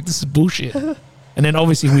to him. And I was like, this is bullshit. And then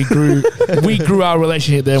obviously we grew our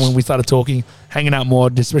relationship there when we started talking, hanging out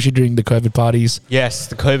more, especially during the COVID parties. Yes,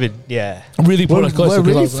 the COVID, yeah. Really put us closer. We're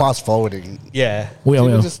really fast forwarding. Yeah. We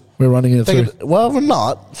are. We're running it through. Well, we're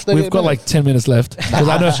not. We've got like 10 minutes left. Because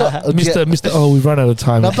I know Mr. Oh, we've run out of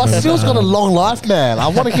time. No, but Steel's got a long life, man. I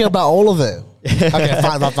want to hear about all of it. Okay,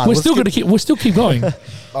 fine. We'll still keep going.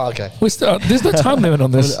 Oh, okay. There's no time limit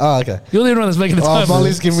on this. Oh, okay. You're the only one that's making the time.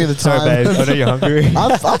 Molly's giving me the time. Sorry, babe. I know you're hungry.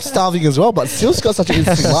 I'm starving as well, but Steel's got such an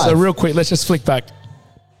interesting life. So real quick, let's just flick back.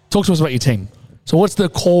 Talk to us about your team. So what's the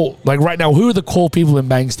core, like right now, who are the core people in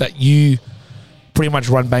Banks that you pretty much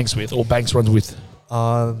run Banks with or Banks runs with?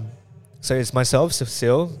 So it's myself,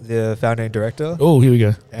 Sil, the founder and director. Oh, here we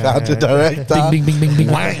go. Founder director. Bing, bing, bing, bing, bing.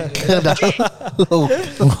 That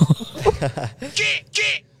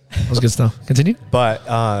was good stuff. Continue. But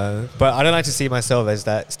I don't like to see myself as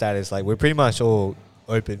that status. Like we're pretty much all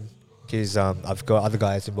open because I've got other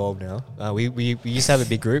guys involved now. We used to have a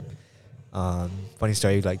big group. Funny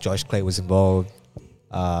story, like Josh Clay was involved.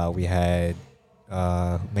 We had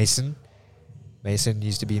Mason. Mason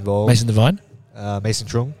used to be involved. Mason Devine. Mason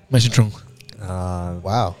Trung. Mason Trung.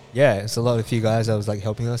 Wow. Yeah, it's a few guys that was like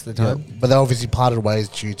helping us at the time. But they obviously parted ways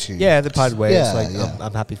due to... Yeah, they parted ways. Yeah,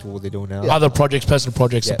 I'm happy for what they're doing now. Yeah. Other projects, personal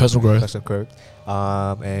projects, and personal growth. Personal growth.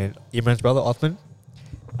 And Imran's brother, Othman.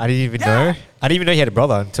 I didn't even know. I didn't even know he had a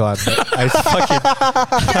brother until I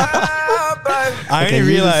only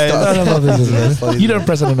realized... You don't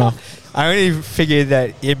press it enough. I only figured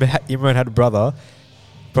that Imran had a brother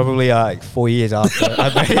Probably like 4 years after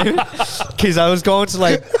I met him, because I was going to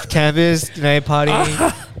like campus,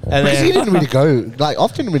 partying, and Because he then didn't really go, like,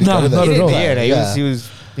 often really No, go to not that. at all.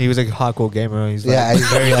 he was a hardcore gamer. He's like, Yeah,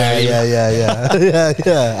 very nerdy. yeah. I get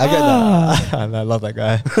that. And I love that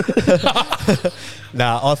guy.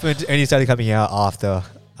 Nah, Othman only started coming out after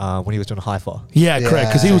when he was doing Hi-Fi. Yeah, correct.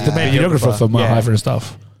 Because he was the main videographer for my Yeah. Hi-Fi and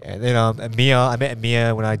stuff. And then Amir, I met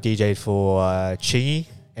Amir when I DJ'd for Chingy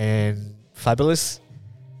and Fabulous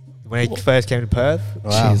when he first came to Perth.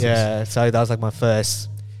 Wow. Yeah, so that was like my first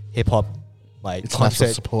hip hop like International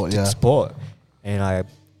concert support, yeah. support. And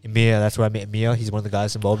Amir, that's where I met Amir. He's one of the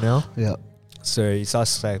guys involved now. Yeah. So it's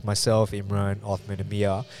us, like myself, Imran, Othman,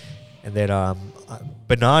 Amir, and then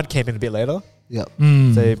Bernard came in a bit later. Yeah.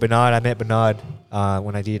 So Bernard, I met Bernard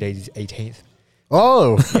when I did his 18th.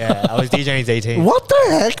 Oh. Yeah, I was DJing his 18th. What the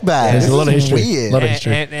heck, man? Yeah, there's a lot of This is history. Weird. Lot of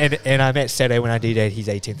history. And I met Seto when I DJed his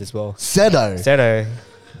 18th as well. Sedo. Seto,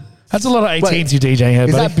 That's a lot of 18s Wait, you DJing here,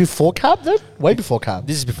 Is buddy. that before Cab then? Way before Cab.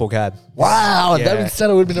 this is before Cab. Wow. Yeah. That means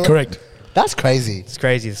Sedo would have been around. Correct. That's crazy. It's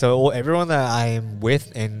crazy. So everyone that I am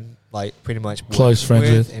with and like pretty much Close work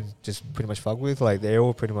friends with. and just pretty much fuck with, like they're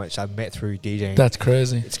all pretty much I met through DJing. That's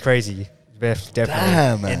crazy. It's crazy. Definitely.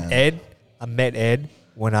 Damn, man. And Ed, I met Ed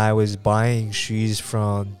when I was buying shoes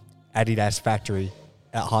from Adidas Factory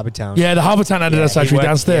at Harbour Town. Yeah, the Harbour Town Adidas he factory worked-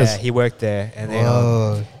 downstairs. Yeah, he worked there, and then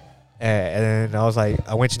Whoa. and then I was like,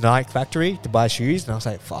 I went to Nike Factory to buy shoes, and I was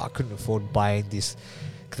like, fuck, I couldn't afford buying this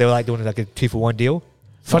because they were like doing like a 2-for-1 deal.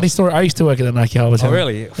 Funny story, I used to work at the Nike Harbour Town. Oh,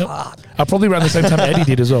 really? Yep. Fuck. I probably around the same time Eddie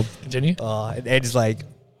did as well. Continue. And Ed's like,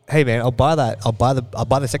 hey man, I'll buy that. I'll buy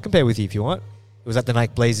the second pair with you if you want. It was at the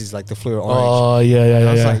Nike Blazers, like the fluoro orange. Oh, yeah, yeah,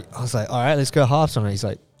 And yeah. I was like, all right, let's go halves on it. He's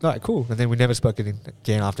like, all right, cool. And then we never spoke again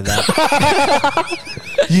after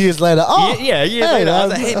that. Years later. Oh. yeah, years hey, later. I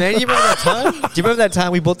was man. like, hey man, you remember that time? Do you remember that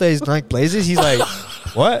time we bought those Nike Blazers? He's like,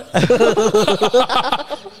 what?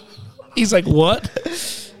 He's like, what?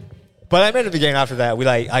 But I met him again after that.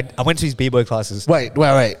 I went to his b-boy classes. Wait.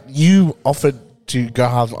 You offered to go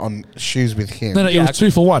halves on shoes with him. No, it Yeah, was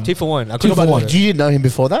 2-for-1. 2-for-1. I Two couldn't for afford one. it. Do you know him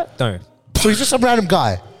before that? No. So he's just some random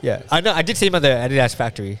guy. Yeah. I know. I did see him at the Adidas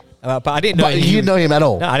factory. But I didn't know. But you didn't know him at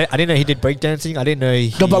all. No, I didn't know he did breakdancing. I didn't know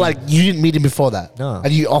he... No, but like you didn't meet him before that. No.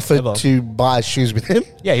 And you offered Never. to buy shoes with him.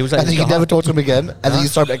 Yeah, he was like... And then you "Let's go never half." talked to him again. And then you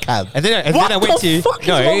saw him at cab. And then What I went the to... fuck is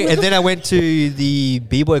No, wrong with and then I went to the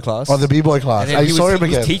b-boy class. On the b-boy class. And And then you saw him he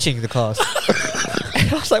was again. teaching the class.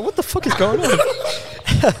 And I was like, what the fuck is going on?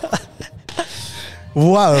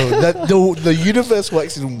 Wow. The universe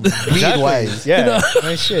works in weird ways. Yeah.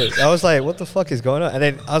 No shit. I was like, what the fuck is going on? And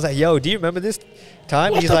then I was like, yo, do you remember this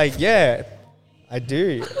time? He's like, yeah, I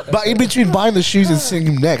do. But in between buying the shoes and seeing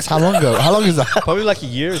him next, how long ago? How long is that? Probably like a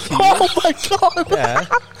year or 2 years. Oh my god. Yeah.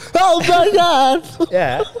 Oh my god.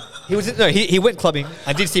 Yeah. He went clubbing.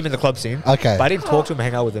 I did see him in the club scene. Okay. But I didn't talk to him and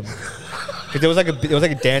hang out with him. Because there was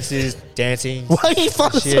like a dancing. Why do you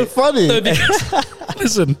find it so Shit. funny?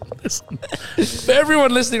 Listen. For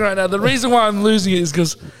everyone listening right now, the reason why I'm losing it is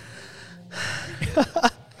because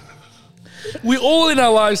we all in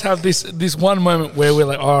our lives have this one moment where we're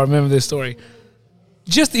like, oh, I remember this story.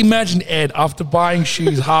 Just imagine Ed after buying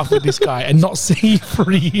shoes half with this guy and not seeing him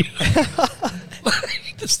for a year.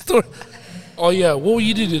 Like, the story. Oh, yeah, what were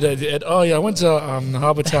you do today, Ed? Oh, yeah, I went to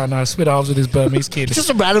Harbour Town. I split halves with this Burmese kid. He's just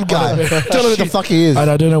a random guy. Don't know who the fuck he is.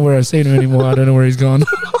 I don't know where I've seen him anymore. I don't know where he's gone.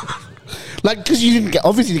 Like, because you didn't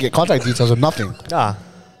get contact details or nothing. Nah.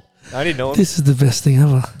 I didn't know him. This is the best thing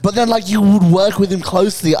ever. But then, like, you would work with him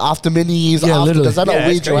closely after many years. Yeah, after. literally. Does that not Yeah,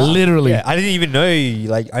 weird it's you crazy. out? Literally. Yeah, I didn't even know.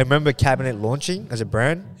 Like, I remember Cabinet launching as a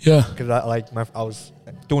brand. Yeah. Because I was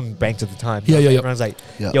doing banks at the time. Yeah, yeah, yeah. Everyone's like,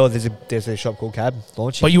 Yeah. yo, there's a shop called Cab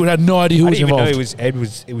launching. But you would have no idea who I was didn't even involved. know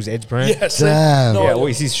it was Ed's brand. Yes. Damn. Yeah, well,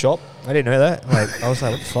 it's his shop. I didn't know that. Like, I was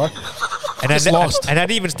like, what the fuck? And Just lost. And I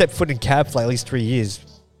didn't even step foot in Cab for like at least 3 years.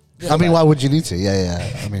 I mean, why would you need to? Yeah.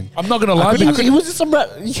 I mean, I'm not gonna lie. he was just some.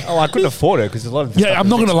 Oh, I couldn't afford it because a lot of the Yeah, stuff I'm was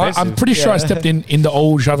not gonna lie. I'm expensive. pretty sure I Yeah. stepped in the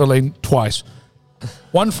old Javelin twice.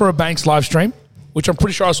 One for a Banks live stream, which I'm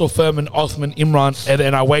pretty sure I saw Furman, Othman, Imran,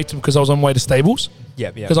 and I waited because I was on my way to Stables.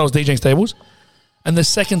 Yeah. Because I was DJing Stables. And the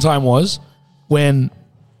second time was when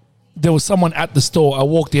there was someone at the store. I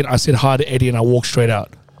walked in, I said hi to Eddie, and I walked straight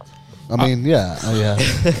out. I mean, yeah. Oh, yeah.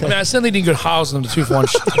 I mean, I certainly didn't get housed on the 2-for-1.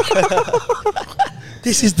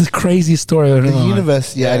 This is the craziest story I've ever The known.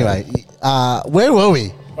 universe. Yeah. Anyway, where were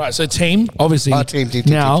we? Right, so team, obviously. Team.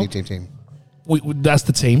 Now, Team. that's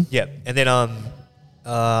the team. Yeah, and then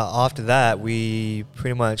after that, we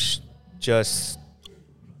pretty much just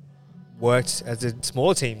worked as a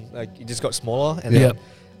smaller team. Like, it just got smaller, and then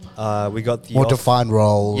we got the More defined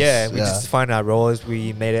roles. Yeah, we just defined our roles.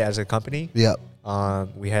 We made it as a company. Yep.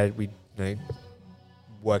 We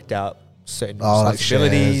worked out certain like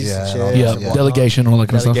responsibilities, delegation, all that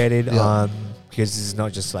kind of stuff. Delegated, because this is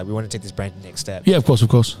not just like we want to take this brand to the next step. Yeah, of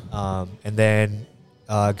course. And then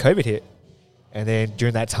COVID hit. And then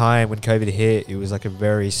during that time when COVID hit, it was like a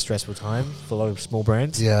very stressful time for a lot of small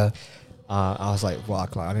brands. Yeah. I was like,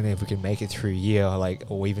 fuck, like, I don't know if we can make it through a year,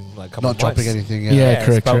 or even like a couple not of months. dropping anything. Yeah,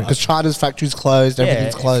 correct. Because China's factories closed,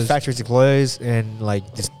 everything's closed. Factories are closed, and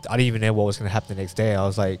like just I didn't even know what was going to happen the next day. I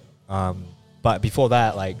was like, but before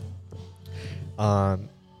that, like,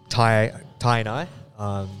 Ty and I,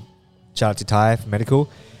 shout out to Ty for medical.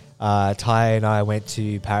 Ty and I went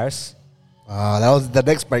to Paris. That was the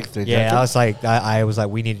next breakthrough. Yeah, I was like,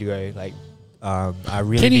 we need to go. Like, I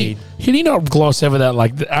really need. Can you not gloss over that?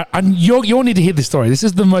 Like, you all need to hear this story. This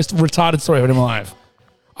is the most retarded story I've heard in my life.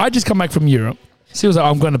 I just come back from Europe. So he was like,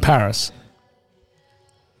 I'm going to Paris.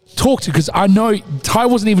 Because I know Ty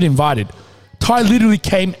wasn't even invited. Ty literally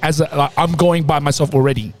came as I'm going by myself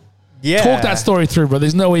already. Yeah. Talk that story through, bro.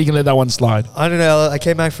 There's no way you can let that one slide. I don't know. I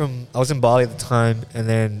came back I was in Bali at the time, and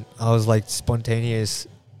then I was like, spontaneous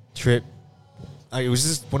trip. It was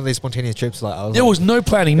just one of these spontaneous trips. Like there was no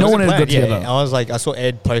planning. No one had got together. I was like, I saw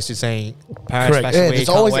Ed posted saying Paris Fashion Week. It's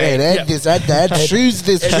always Ed this, Ed that, shoes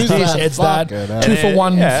this, shoes that. Ed's that.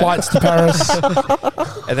 2-for-1 flights to Paris.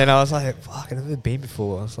 And then I was like, fuck, I've never been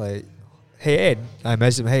before. I was like, hey, Ed. I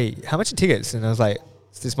messaged him, hey, how much are tickets? And I was like,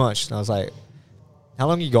 it's this much. And I was like, how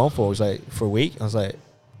long are you going for? He was like, for a week. I was like,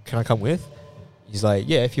 can I come with? He's like,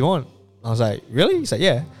 yeah, if you want. I was like, really? He's like,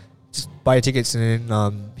 yeah. Just buy your tickets and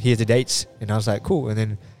then here's the dates. And I was like, cool. And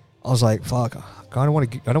then I was like, fuck, I don't want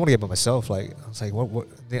to get by myself. Like, I was like, what?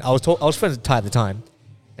 I was friends with Ty at the time.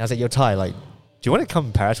 And I was like, yo, Ty, like, do you want to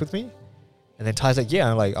come to Paris with me? And then Ty's like, yeah.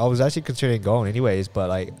 I'm like, I was actually considering going anyways, but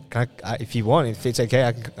like, if you want, if it's okay,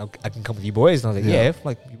 I can come with you boys. And I was like, yeah,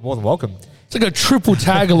 like, you're more than welcome. It's like a triple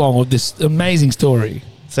tag along with this amazing story.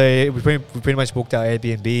 So we pretty much booked our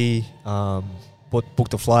Airbnb,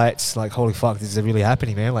 booked the flights. Like, holy fuck, this is really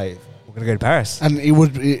happening, man. Like, we're gonna go to Paris. And it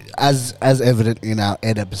would be, as evident in our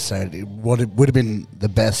Ed episode, it would have been the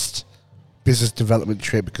best business development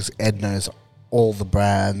trip because Ed knows all the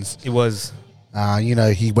brands. It was.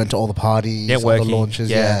 He went to all the parties, all the launches.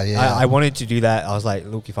 Yeah. I wanted to do that. I was like,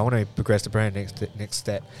 look, if I want to progress the brand next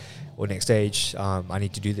step or next stage, I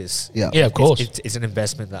need to do this. Yeah, of course. It's an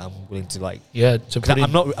investment that I'm willing to like. Yeah,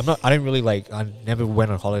 I don't really like. I never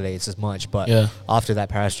went on holidays as much, but after that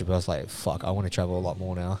Paris trip, I was like, fuck, I want to travel a lot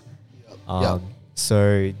more now.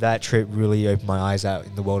 So that trip really opened my eyes out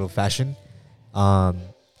in the world of fashion.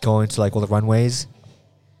 Going to like all the runways.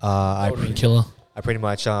 Killer. I pretty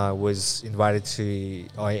much was invited to.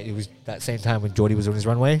 It was that same time when Geordie was on his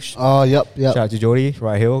runway. Oh, yep. Shout out to Geordie,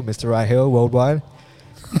 Right Hill, Mr. Right Hill, worldwide.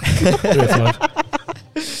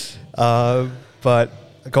 But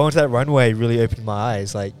going to that runway really opened my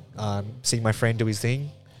eyes. Like seeing my friend do his thing.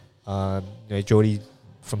 Geordie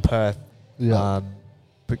from Perth.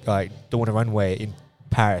 Doing a runway in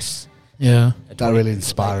Paris. Yeah, that really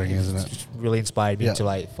inspiring, isn't it? Just really inspired me to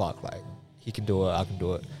like, fuck, like he can do it, I can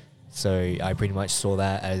do it. So I pretty much saw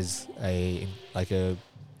that as it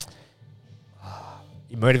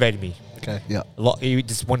motivated me. Okay, yeah. A lot. It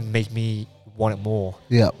just wanted to make me want it more.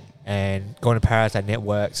 Yeah. And going to Paris, I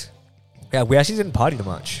networked. Yeah, we actually didn't party that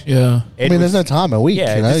much. Yeah. There's no time a week,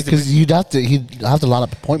 because he'd have to line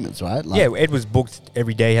up appointments, right? Like Ed was booked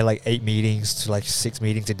every day. He had like 8 meetings to like 6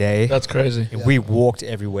 meetings a day. That's crazy. And we walked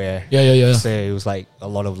everywhere. Yeah. So it was like a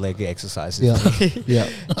lot of leg exercises. Yeah.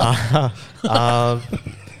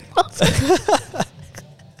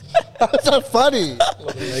 That's so funny.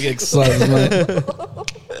 Leg exercises, mate. Get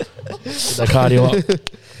that cardio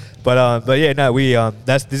up. But yeah, no,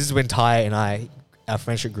 this is when Ty and our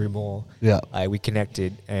friendship grew more. Yeah. We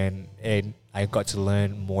connected and I got to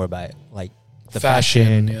learn more about like the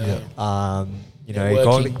fashion.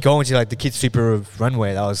 Going to like the Kids Super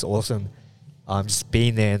runway, that was awesome. Just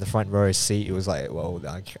being there in the front row seat, it was like, whoa,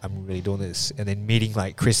 I'm really doing this. And then meeting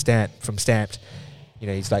like Chris Stamp from Stamped,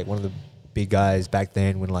 he's like one of the big guys back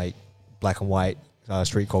then when like black and white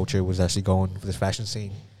street culture was actually going for this fashion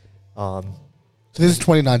scene. So this is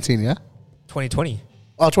 2019, yeah? 2020.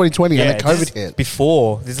 Oh, 2020, and then COVID hit.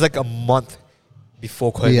 This is like a month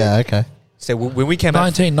before COVID. Yeah, okay. So when we came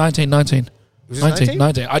 19. Was it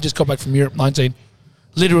 19? I just got back from Europe, 19.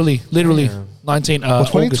 Literally, 19.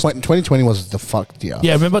 2020 was the fucked year.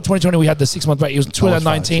 Yeah, remember 2020 we had the 6 month break. It was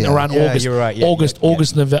 2019 around August. You're right. August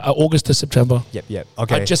to September. Yep.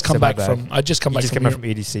 Okay. I just come back from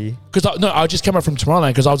EDC. Because I just came back from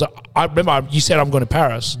Tomorrowland because I remember you said I'm going to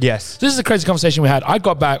Paris. Yes. This is a crazy conversation we had. I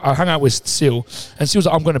got back, I hung out with Seal, and Seal was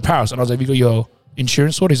like, I'm going to Paris, and I was like, yo,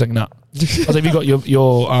 insurance sorted? He's like, nah. I was like, have you got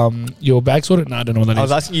your bag sorted? No, I don't know what that is. I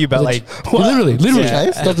was asking you about literally.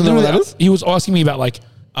 Yeah. Doesn't know what that is? He was asking me about like,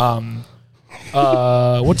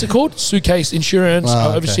 what's it called? Suitcase insurance,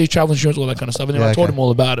 overseas travel insurance, all that kind of stuff. And then I told him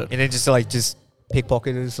all about it. And then just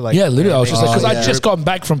pickpocketers, like yeah, literally. I was just like, because I just gotten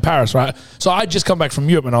back from Paris, right? So I just come back from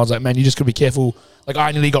Europe, and I was like, man, you just gotta be careful. Like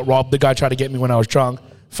I nearly got robbed. The guy tried to get me when I was drunk.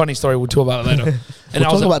 Funny story. We'll talk about it later. And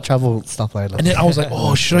we'll talk about travel stuff later. And then I was like,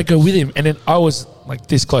 oh, should I go with him? And then I was like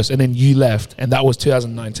this close, and then you left, and that was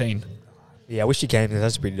 2019. Yeah, I wish you came.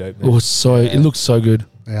 That's pretty dope. Man. It was so. Yeah. It looked so good.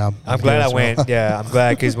 Yeah, I'm glad I went. Yeah, I'm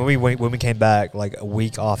glad because when we came back like a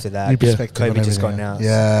week after that, COVID just got announced.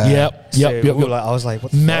 Yeah. Yep. I was like,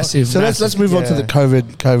 what the massive. Fuck? So let's move on to the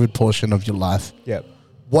COVID portion of your life. Yep.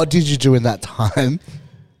 What did you do in that time?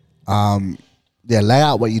 Lay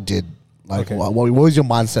out what you did. Like, what was your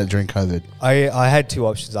mindset during COVID? I had two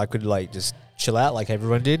options. I could like just chill out like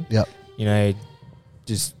everyone did. Yep. You know,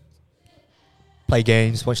 just play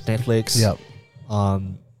games, watch Netflix. Yep.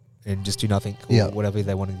 And just do nothing or whatever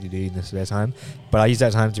they wanted to do in their spare time. But I used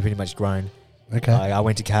that time to pretty much grind. Okay. I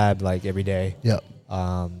went to cab like every day. Yep.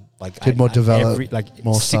 Like more develop,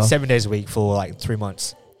 more 6-7 days a week for like 3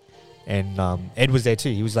 months. And Ed was there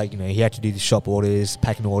too. He was like, you know, he had to do the shop orders,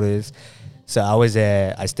 packing orders. So I was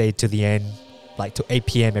there. I stayed till the end, like till 8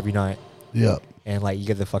 p.m. every night. Yeah. And like you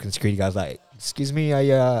get the fucking security guys like, excuse me,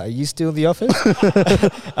 are you still in the office?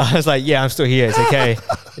 I was like, yeah, I'm still here. It's okay.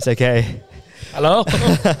 It's okay. Hello.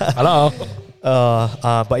 Hello.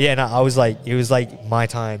 But yeah, no, I was like, it was like my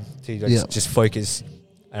time to just focus.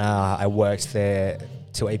 I worked there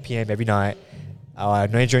till 8 p.m. every night.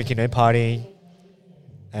 No drinking, no partying.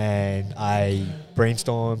 And I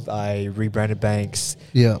brainstormed. I rebranded banks.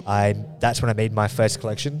 Yeah. That's when I made my first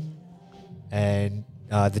collection, and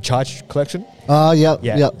the Charge collection.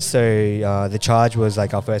 Yeah. So the Charge was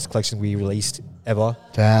like our first collection we released ever.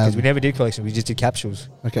 Damn. Because we never did collection. We just did capsules.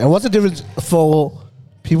 Okay. And what's the difference for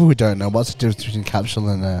people who don't know? What's the difference between capsule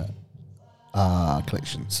and a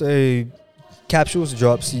collection? So capsules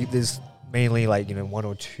drops. There's mainly like 1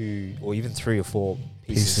 or 2 or even 3 or 4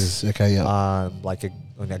 pieces. Okay. Yeah. Like a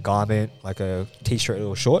garment, like a t-shirt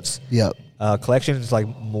or shorts. Yeah. Collection is like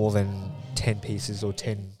more than 10 pieces or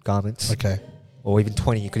 10 garments. Okay. Or even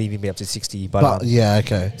 20. It could even be up to 60. But yeah.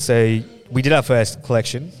 Okay. So we did our first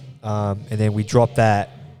collection, and then we dropped that.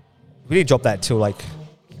 We didn't drop that till like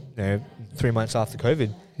 3 months after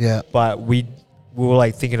COVID. Yeah. But we were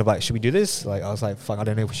like thinking about, should we do this? Like I was like, fuck, I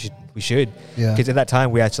don't know if we should. Yeah. Because at that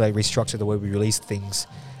time we actually like restructured the way we released things,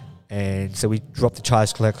 and so we dropped the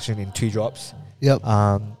Charge collection in 2 drops. Yep.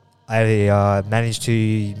 I managed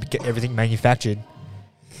to get everything manufactured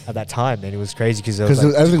at that time, and it was crazy because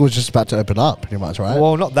everything was just about to open up, pretty much, right?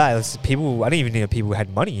 Well, not that. It was people. I didn't even know people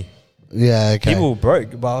had money. Yeah. Okay. People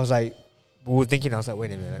broke, but I was like, we were thinking. I was like,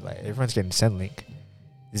 wait a minute, like everyone's getting Centrelink.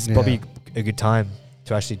 This is probably a good time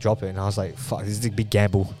to actually drop it. And I was like, fuck, this is a big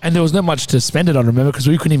gamble. And there was not much to spend it on, remember, because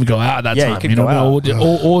we couldn't even go out at that time. You couldn't go out.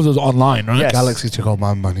 All of it was online, right? Yes. Galaxy took all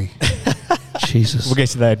my money. Jesus. We'll get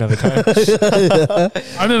to that another time.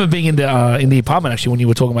 I remember being in the apartment actually when you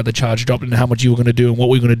were talking about the Charge drop and how much you were going to do and what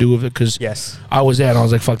we were going to do with it, because I was there and I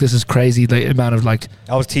was like, fuck, this is crazy, the amount of like...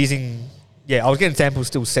 I was teasing... Yeah, I was getting samples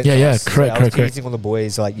still sent to us. Correct. I was teasing on the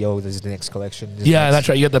boys like, yo, this is the next collection. That's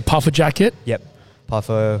right. You got the puffer jacket. Yep.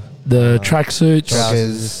 Puffer. The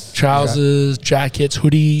tracksuits. Trousers. Jackets.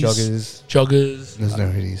 Hoodies. Joggers. There's no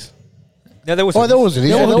hoodies. No, there was hoodies. There was hoodies.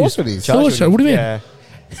 Yeah, there was hoodies. What do you mean? Yeah.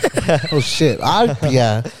 Oh, shit.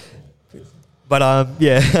 Yeah. But,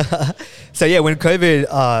 so, yeah, when COVID,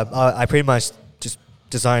 I pretty much just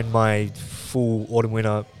designed my full autumn,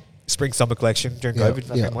 winter, spring, summer collection during COVID.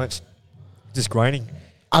 Pretty much just grinding.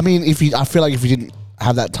 I mean, I feel like if you didn't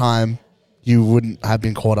have that time, you wouldn't have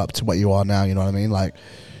been caught up to what you are now. You know what I mean? Like,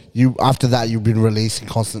 after that, you've been releasing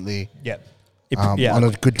constantly. Yep. On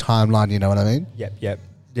a good timeline. You know what I mean? Yep.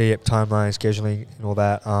 Timeline, scheduling, and all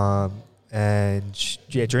that. And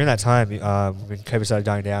during that time, when COVID started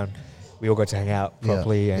dying down, we all got to hang out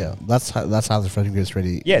properly. Yeah. That's how the Freddom Groups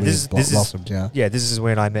really. Yeah. This blossomed. Yeah. This is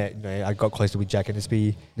when I met. I got closer with Jack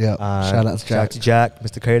Innisby. Yeah. Shout out to Jack,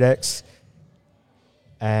 Mr. Codex.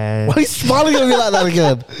 And why are you smiling at me like that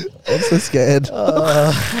again? I'm so scared.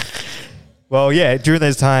 Well, yeah, during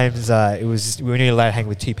those times, we were only allowed to hang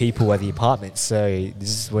with 2 people at the apartment. So this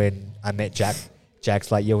is when I met Jack.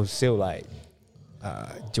 Jack's like, yo, still like, do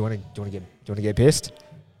you want to get pissed?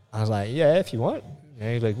 I was like, yeah, if you want.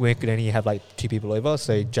 Like we could only have like 2 people over.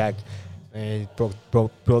 So Jack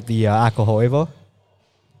brought the alcohol over.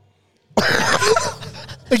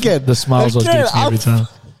 Again, the smiles was gets me every time.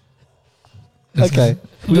 Okay.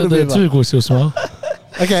 We got the 2 go still smile.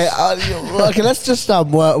 Okay, okay. Let's just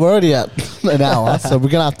we're already at an hour, so we're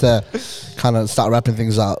gonna have to kind of start wrapping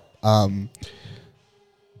things up.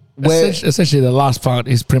 Essentially, the last part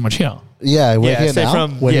is pretty much here. Yeah, we're here now.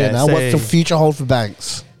 We're here now. So What's the future hold for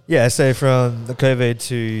Banks? Yeah, so from the COVID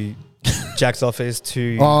to Jack's office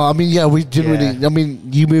to... I mean, yeah, we didn't really... I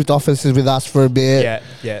mean, you moved offices with us for a bit.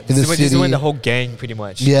 Yeah. This is when the whole gang pretty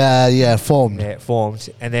much... formed. Yeah, formed.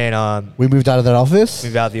 And then... we moved out of that office.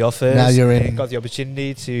 Moved out of the office. Now you're in... got the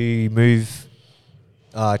opportunity to move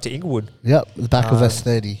to Inglewood. Yep, the back of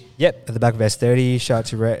S30. Yep, at the back of S30. Shout out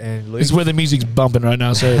to Rhett and Luke. This is where the music's bumping right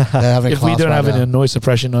now, so if we don't have any noise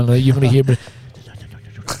suppression on it, you're going to hear...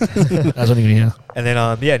 That's what you're going to hear. And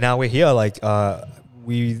then, now we're here. Like,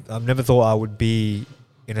 I've never thought I would be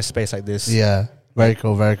in a space like this. Yeah, very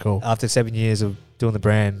cool, very cool. After 7 years of doing the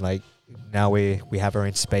brand, like, now we have our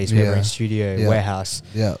own space, we have our own studio, warehouse,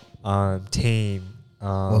 team.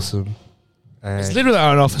 Awesome. It's literally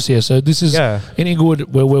our own office here. So this is in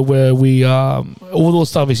Inglewood, where we all the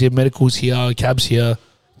stuff is here. Medical's here, cabs here,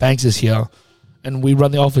 Banks is here, and we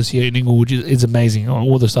run the office here in Inglewood. It's amazing.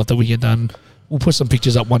 All the stuff that we get done. We'll put some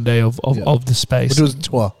pictures up one day of the space. We'll do a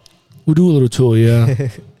tour. We'll do a little tour, yeah,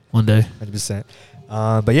 one day. 100%.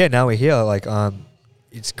 But yeah, now we're here. Like,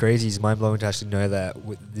 it's crazy. It's mind blowing to actually know that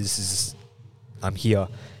I'm here.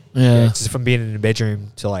 Yeah. Just from being in a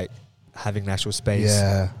bedroom to like having an actual space.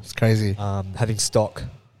 Yeah, it's crazy. Having stock.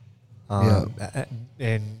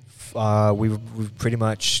 And we've pretty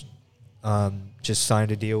much just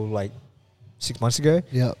signed a deal like 6 months ago.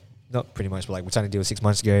 Yeah. Not pretty much, but like we signed a deal 6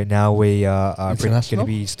 months ago. Now we are going to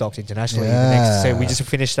be stocked internationally. Yeah. So we just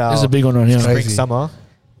finished our There's a big one on here. spring summer.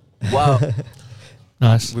 Wow.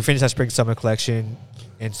 Nice. We finished our spring summer collection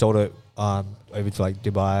and sold it over to like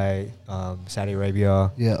Dubai, Saudi Arabia,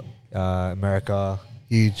 America.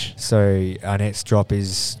 Huge. So our next drop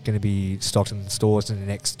is going to be stocked in stores in the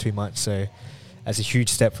next 2 months. So that's a huge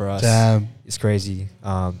step for us. Damn. It's crazy.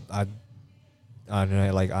 I don't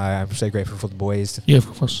know, like I'm so grateful for the boys. Yeah,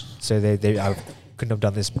 of course. So I couldn't have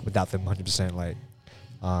done this without them 100%. Like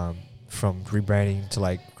from rebranding to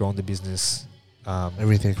like growing the business,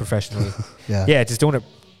 everything professionally. Yeah, just doing it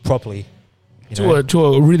properly. To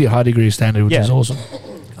a really high degree of standard, which is awesome.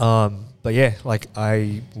 But yeah, like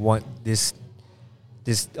I want this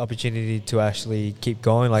opportunity to actually keep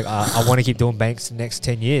going. Like I want to keep doing Banks the next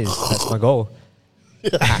 10 years. That's my goal.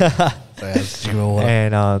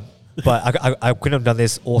 And but I couldn't have done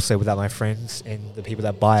this also without my friends and the people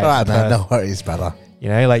that buy it. Alright, man, no worries, brother. You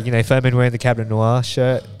know, like, Furman wearing the Cabernet Noir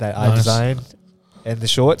shirt that I designed and the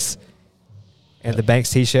shorts and the Banks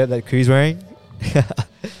t-shirt that Ku's wearing.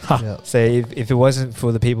 So if it wasn't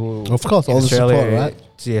for the people of course, in all Australia, the support,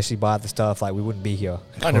 right? To actually buy the stuff, like we wouldn't be here.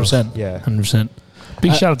 100%. Yeah. 100%.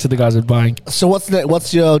 Big shout out to the guys that are buying. So what's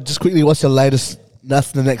your latest,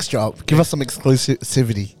 that's the next drop? Give us some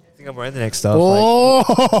exclusivity. I think I'm wearing the next stuff.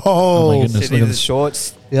 Oh my goodness. So these are the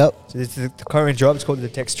shorts. Yep. So this is the current drop. It's called the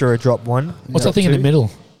Textura Drop 1. What's that thing in the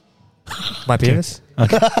middle? My penis.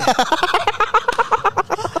 Okay.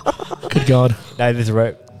 Good God. No, there's a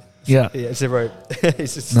rope. Yeah. Yeah, it's a rope.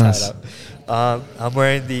 It's just nice. tied up. I'm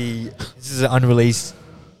wearing this is an unreleased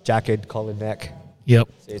jacket, collar neck. Yep.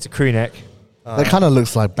 So it's a crew neck. That kind of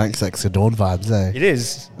looks like Banks X Adorn vibes, eh? It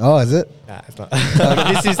is. Oh, is it? Nah, it's not.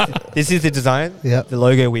 This is the design. Yep. The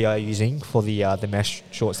logo we are using for the mesh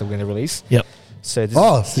shorts that we're going to release. Yep. So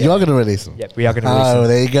you are going to release them? Yep, we are going to release them. Oh,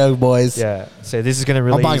 there you go, boys. Yeah. So this is going to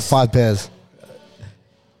release. I'm buying 5 pairs.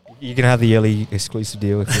 You can have the yearly exclusive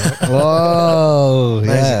deal if you want. Whoa,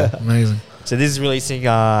 yeah. Amazing. So this is releasing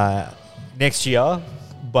next year,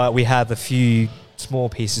 but we have a few small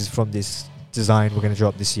pieces from this design we're going to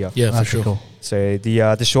drop this year. Yeah, for sure. Cool. So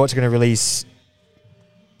the shorts are going to release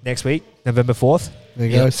next week, November 4th. There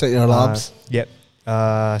you go. Set your alarms. Yep.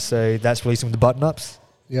 So that's releasing with the button-ups.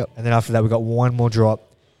 Yep. And then after that, we got one more drop.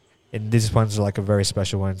 And this one's like a very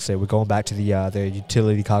special one. So we're going back to the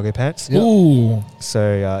utility cargo pants. Yep. Ooh.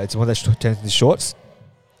 So it's one that turns into shorts.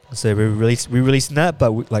 So we're releasing that,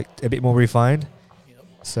 but like a bit more refined. Yep.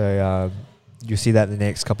 So you'll see that in the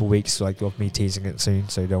next couple of weeks, like of me teasing it soon.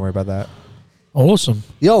 So don't worry about that. Awesome.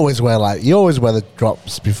 You always wear the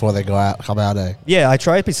drops before they come out, eh? Yeah, I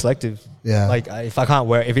try to be selective. Yeah. Like if I can't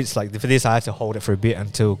wear it, if it's like for this, I have to hold it for a bit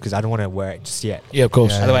because I don't want to wear it just yet. Yeah, of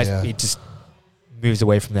course. Yeah, Otherwise, it just moves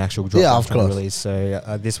away from the actual drop. Yeah, of course. Release. So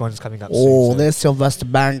this one's coming up. Oh, soon, there's Sylvester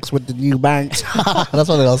Banks with the new Banks. That's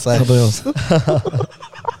what they'll say.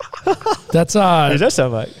 That's Does that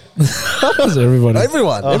sound like? that's everybody.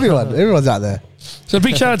 Everyone's out there. So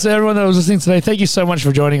big shout out to everyone that was listening today. Thank you so much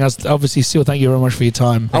for joining us. Obviously, Seal, thank you very much for your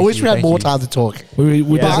time. I wish we had more time to talk. We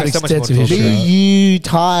got an extensive history. You,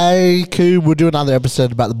 Ty, Koo, we'll do another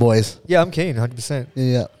episode about the boys. Yeah, I'm keen, 100%.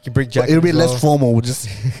 Yeah. You can bring Jack. It'll be less formal. We'll just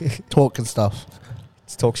talk and stuff.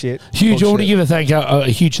 Let's talk shit. Huge. I want to give a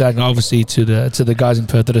huge thank, obviously, to the guys in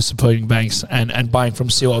Perth that are supporting Banks and buying from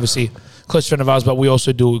Seal. Obviously, close friend of ours, but we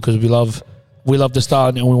also do it because we love the style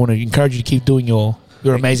and we want to encourage you to keep doing your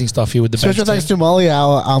amazing stuff here with the Banks. Special thanks to Molly,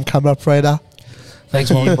 our camera operator. Thanks,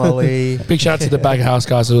 Molly. Big shout out to the back house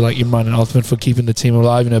guys who are like Imran and Ultimate for keeping the team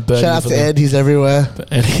alive. Bernie, shout out to Ed, he's everywhere.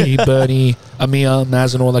 Eddie, Bernie, Amir,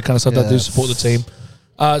 Naz, and all that kind of stuff that do support the team.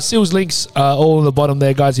 Seal's links all on the bottom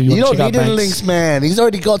there, guys. If you want to check out Banks. You don't need links, man. He's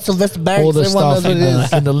already got Sylvester Banks. All the stuff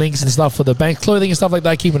and the links and stuff for the Banks clothing and stuff like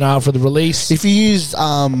that. Keep an eye out for the release. If you use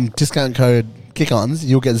discount code Kick-Ons,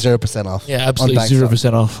 you'll get 0% off. Yeah, absolutely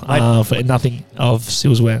 0% off for nothing of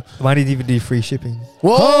Seal's wear. Might even do free shipping.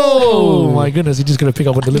 Whoa! Oh my goodness, you're just going to pick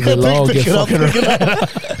up a delivery log. If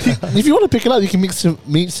you want to pick it up, you can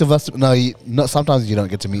meet Sylvester. No, sometimes you don't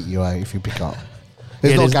get to meet UA if you pick up.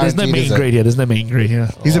 There's no meet and greet here. There's no meet and greet here.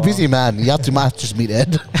 He's a busy man. You might have to just meet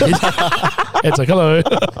Ed. Ed's like, hello.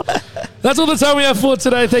 That's all the time we have for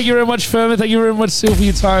today. Thank you very much, Furman. Thank you very much, Seal, for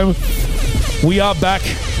your time. We are back.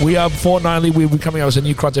 We are fortnightly. We'll be coming out with some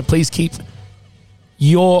new content. Please keep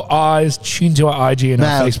your eyes tuned to our IG and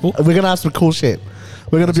our Facebook. We're going to have some cool shit.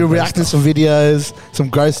 We're going to be reacting to some videos, some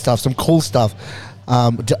gross stuff, some cool stuff.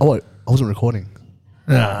 I wasn't recording.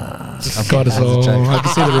 I've got us all. I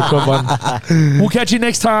can see the record button. We'll catch you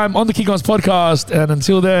next time on the Kick-Ons podcast. And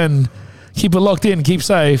until then, keep it locked in. Keep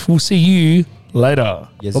safe. We'll see you later.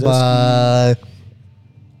 Yes, bye-bye.